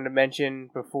say, anyone to mention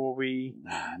before we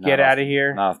get out of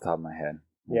here? Not off the top of my head.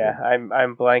 Yeah,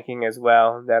 I'm blanking as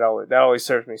well. That always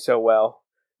serves me so well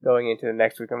going into the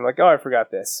next week. I'm like, I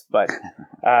forgot this. But,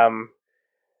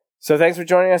 so thanks for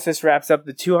joining us. This wraps up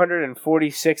the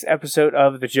 246th episode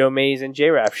of the Joe Mays and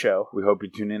J-Raff Show. We hope you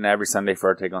tune in every Sunday for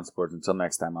our take on sports. Until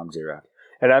next time, I'm J-Raff.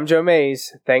 And I'm Joe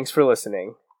Mays. Thanks for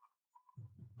listening.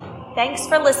 Thanks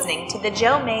for listening to the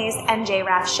Joe Mays and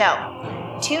J-Raff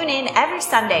Show. Tune in every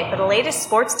Sunday for the latest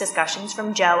sports discussions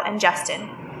from Joe and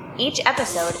Justin. Each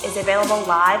episode is available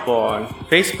live on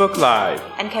Facebook Live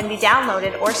and can be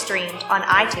downloaded or streamed on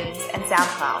iTunes and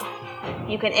SoundCloud.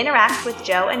 You can interact with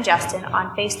Joe and Justin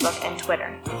on Facebook and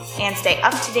Twitter, and stay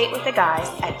up to date with the guys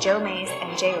at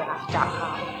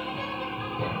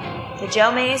joemaysandjraff.com. The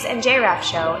Joe Mays and J-Raff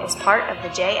Show is part of the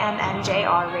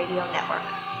JMNJR Radio Network.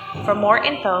 For more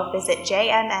info, visit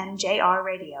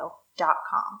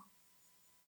jmnjrradio.com.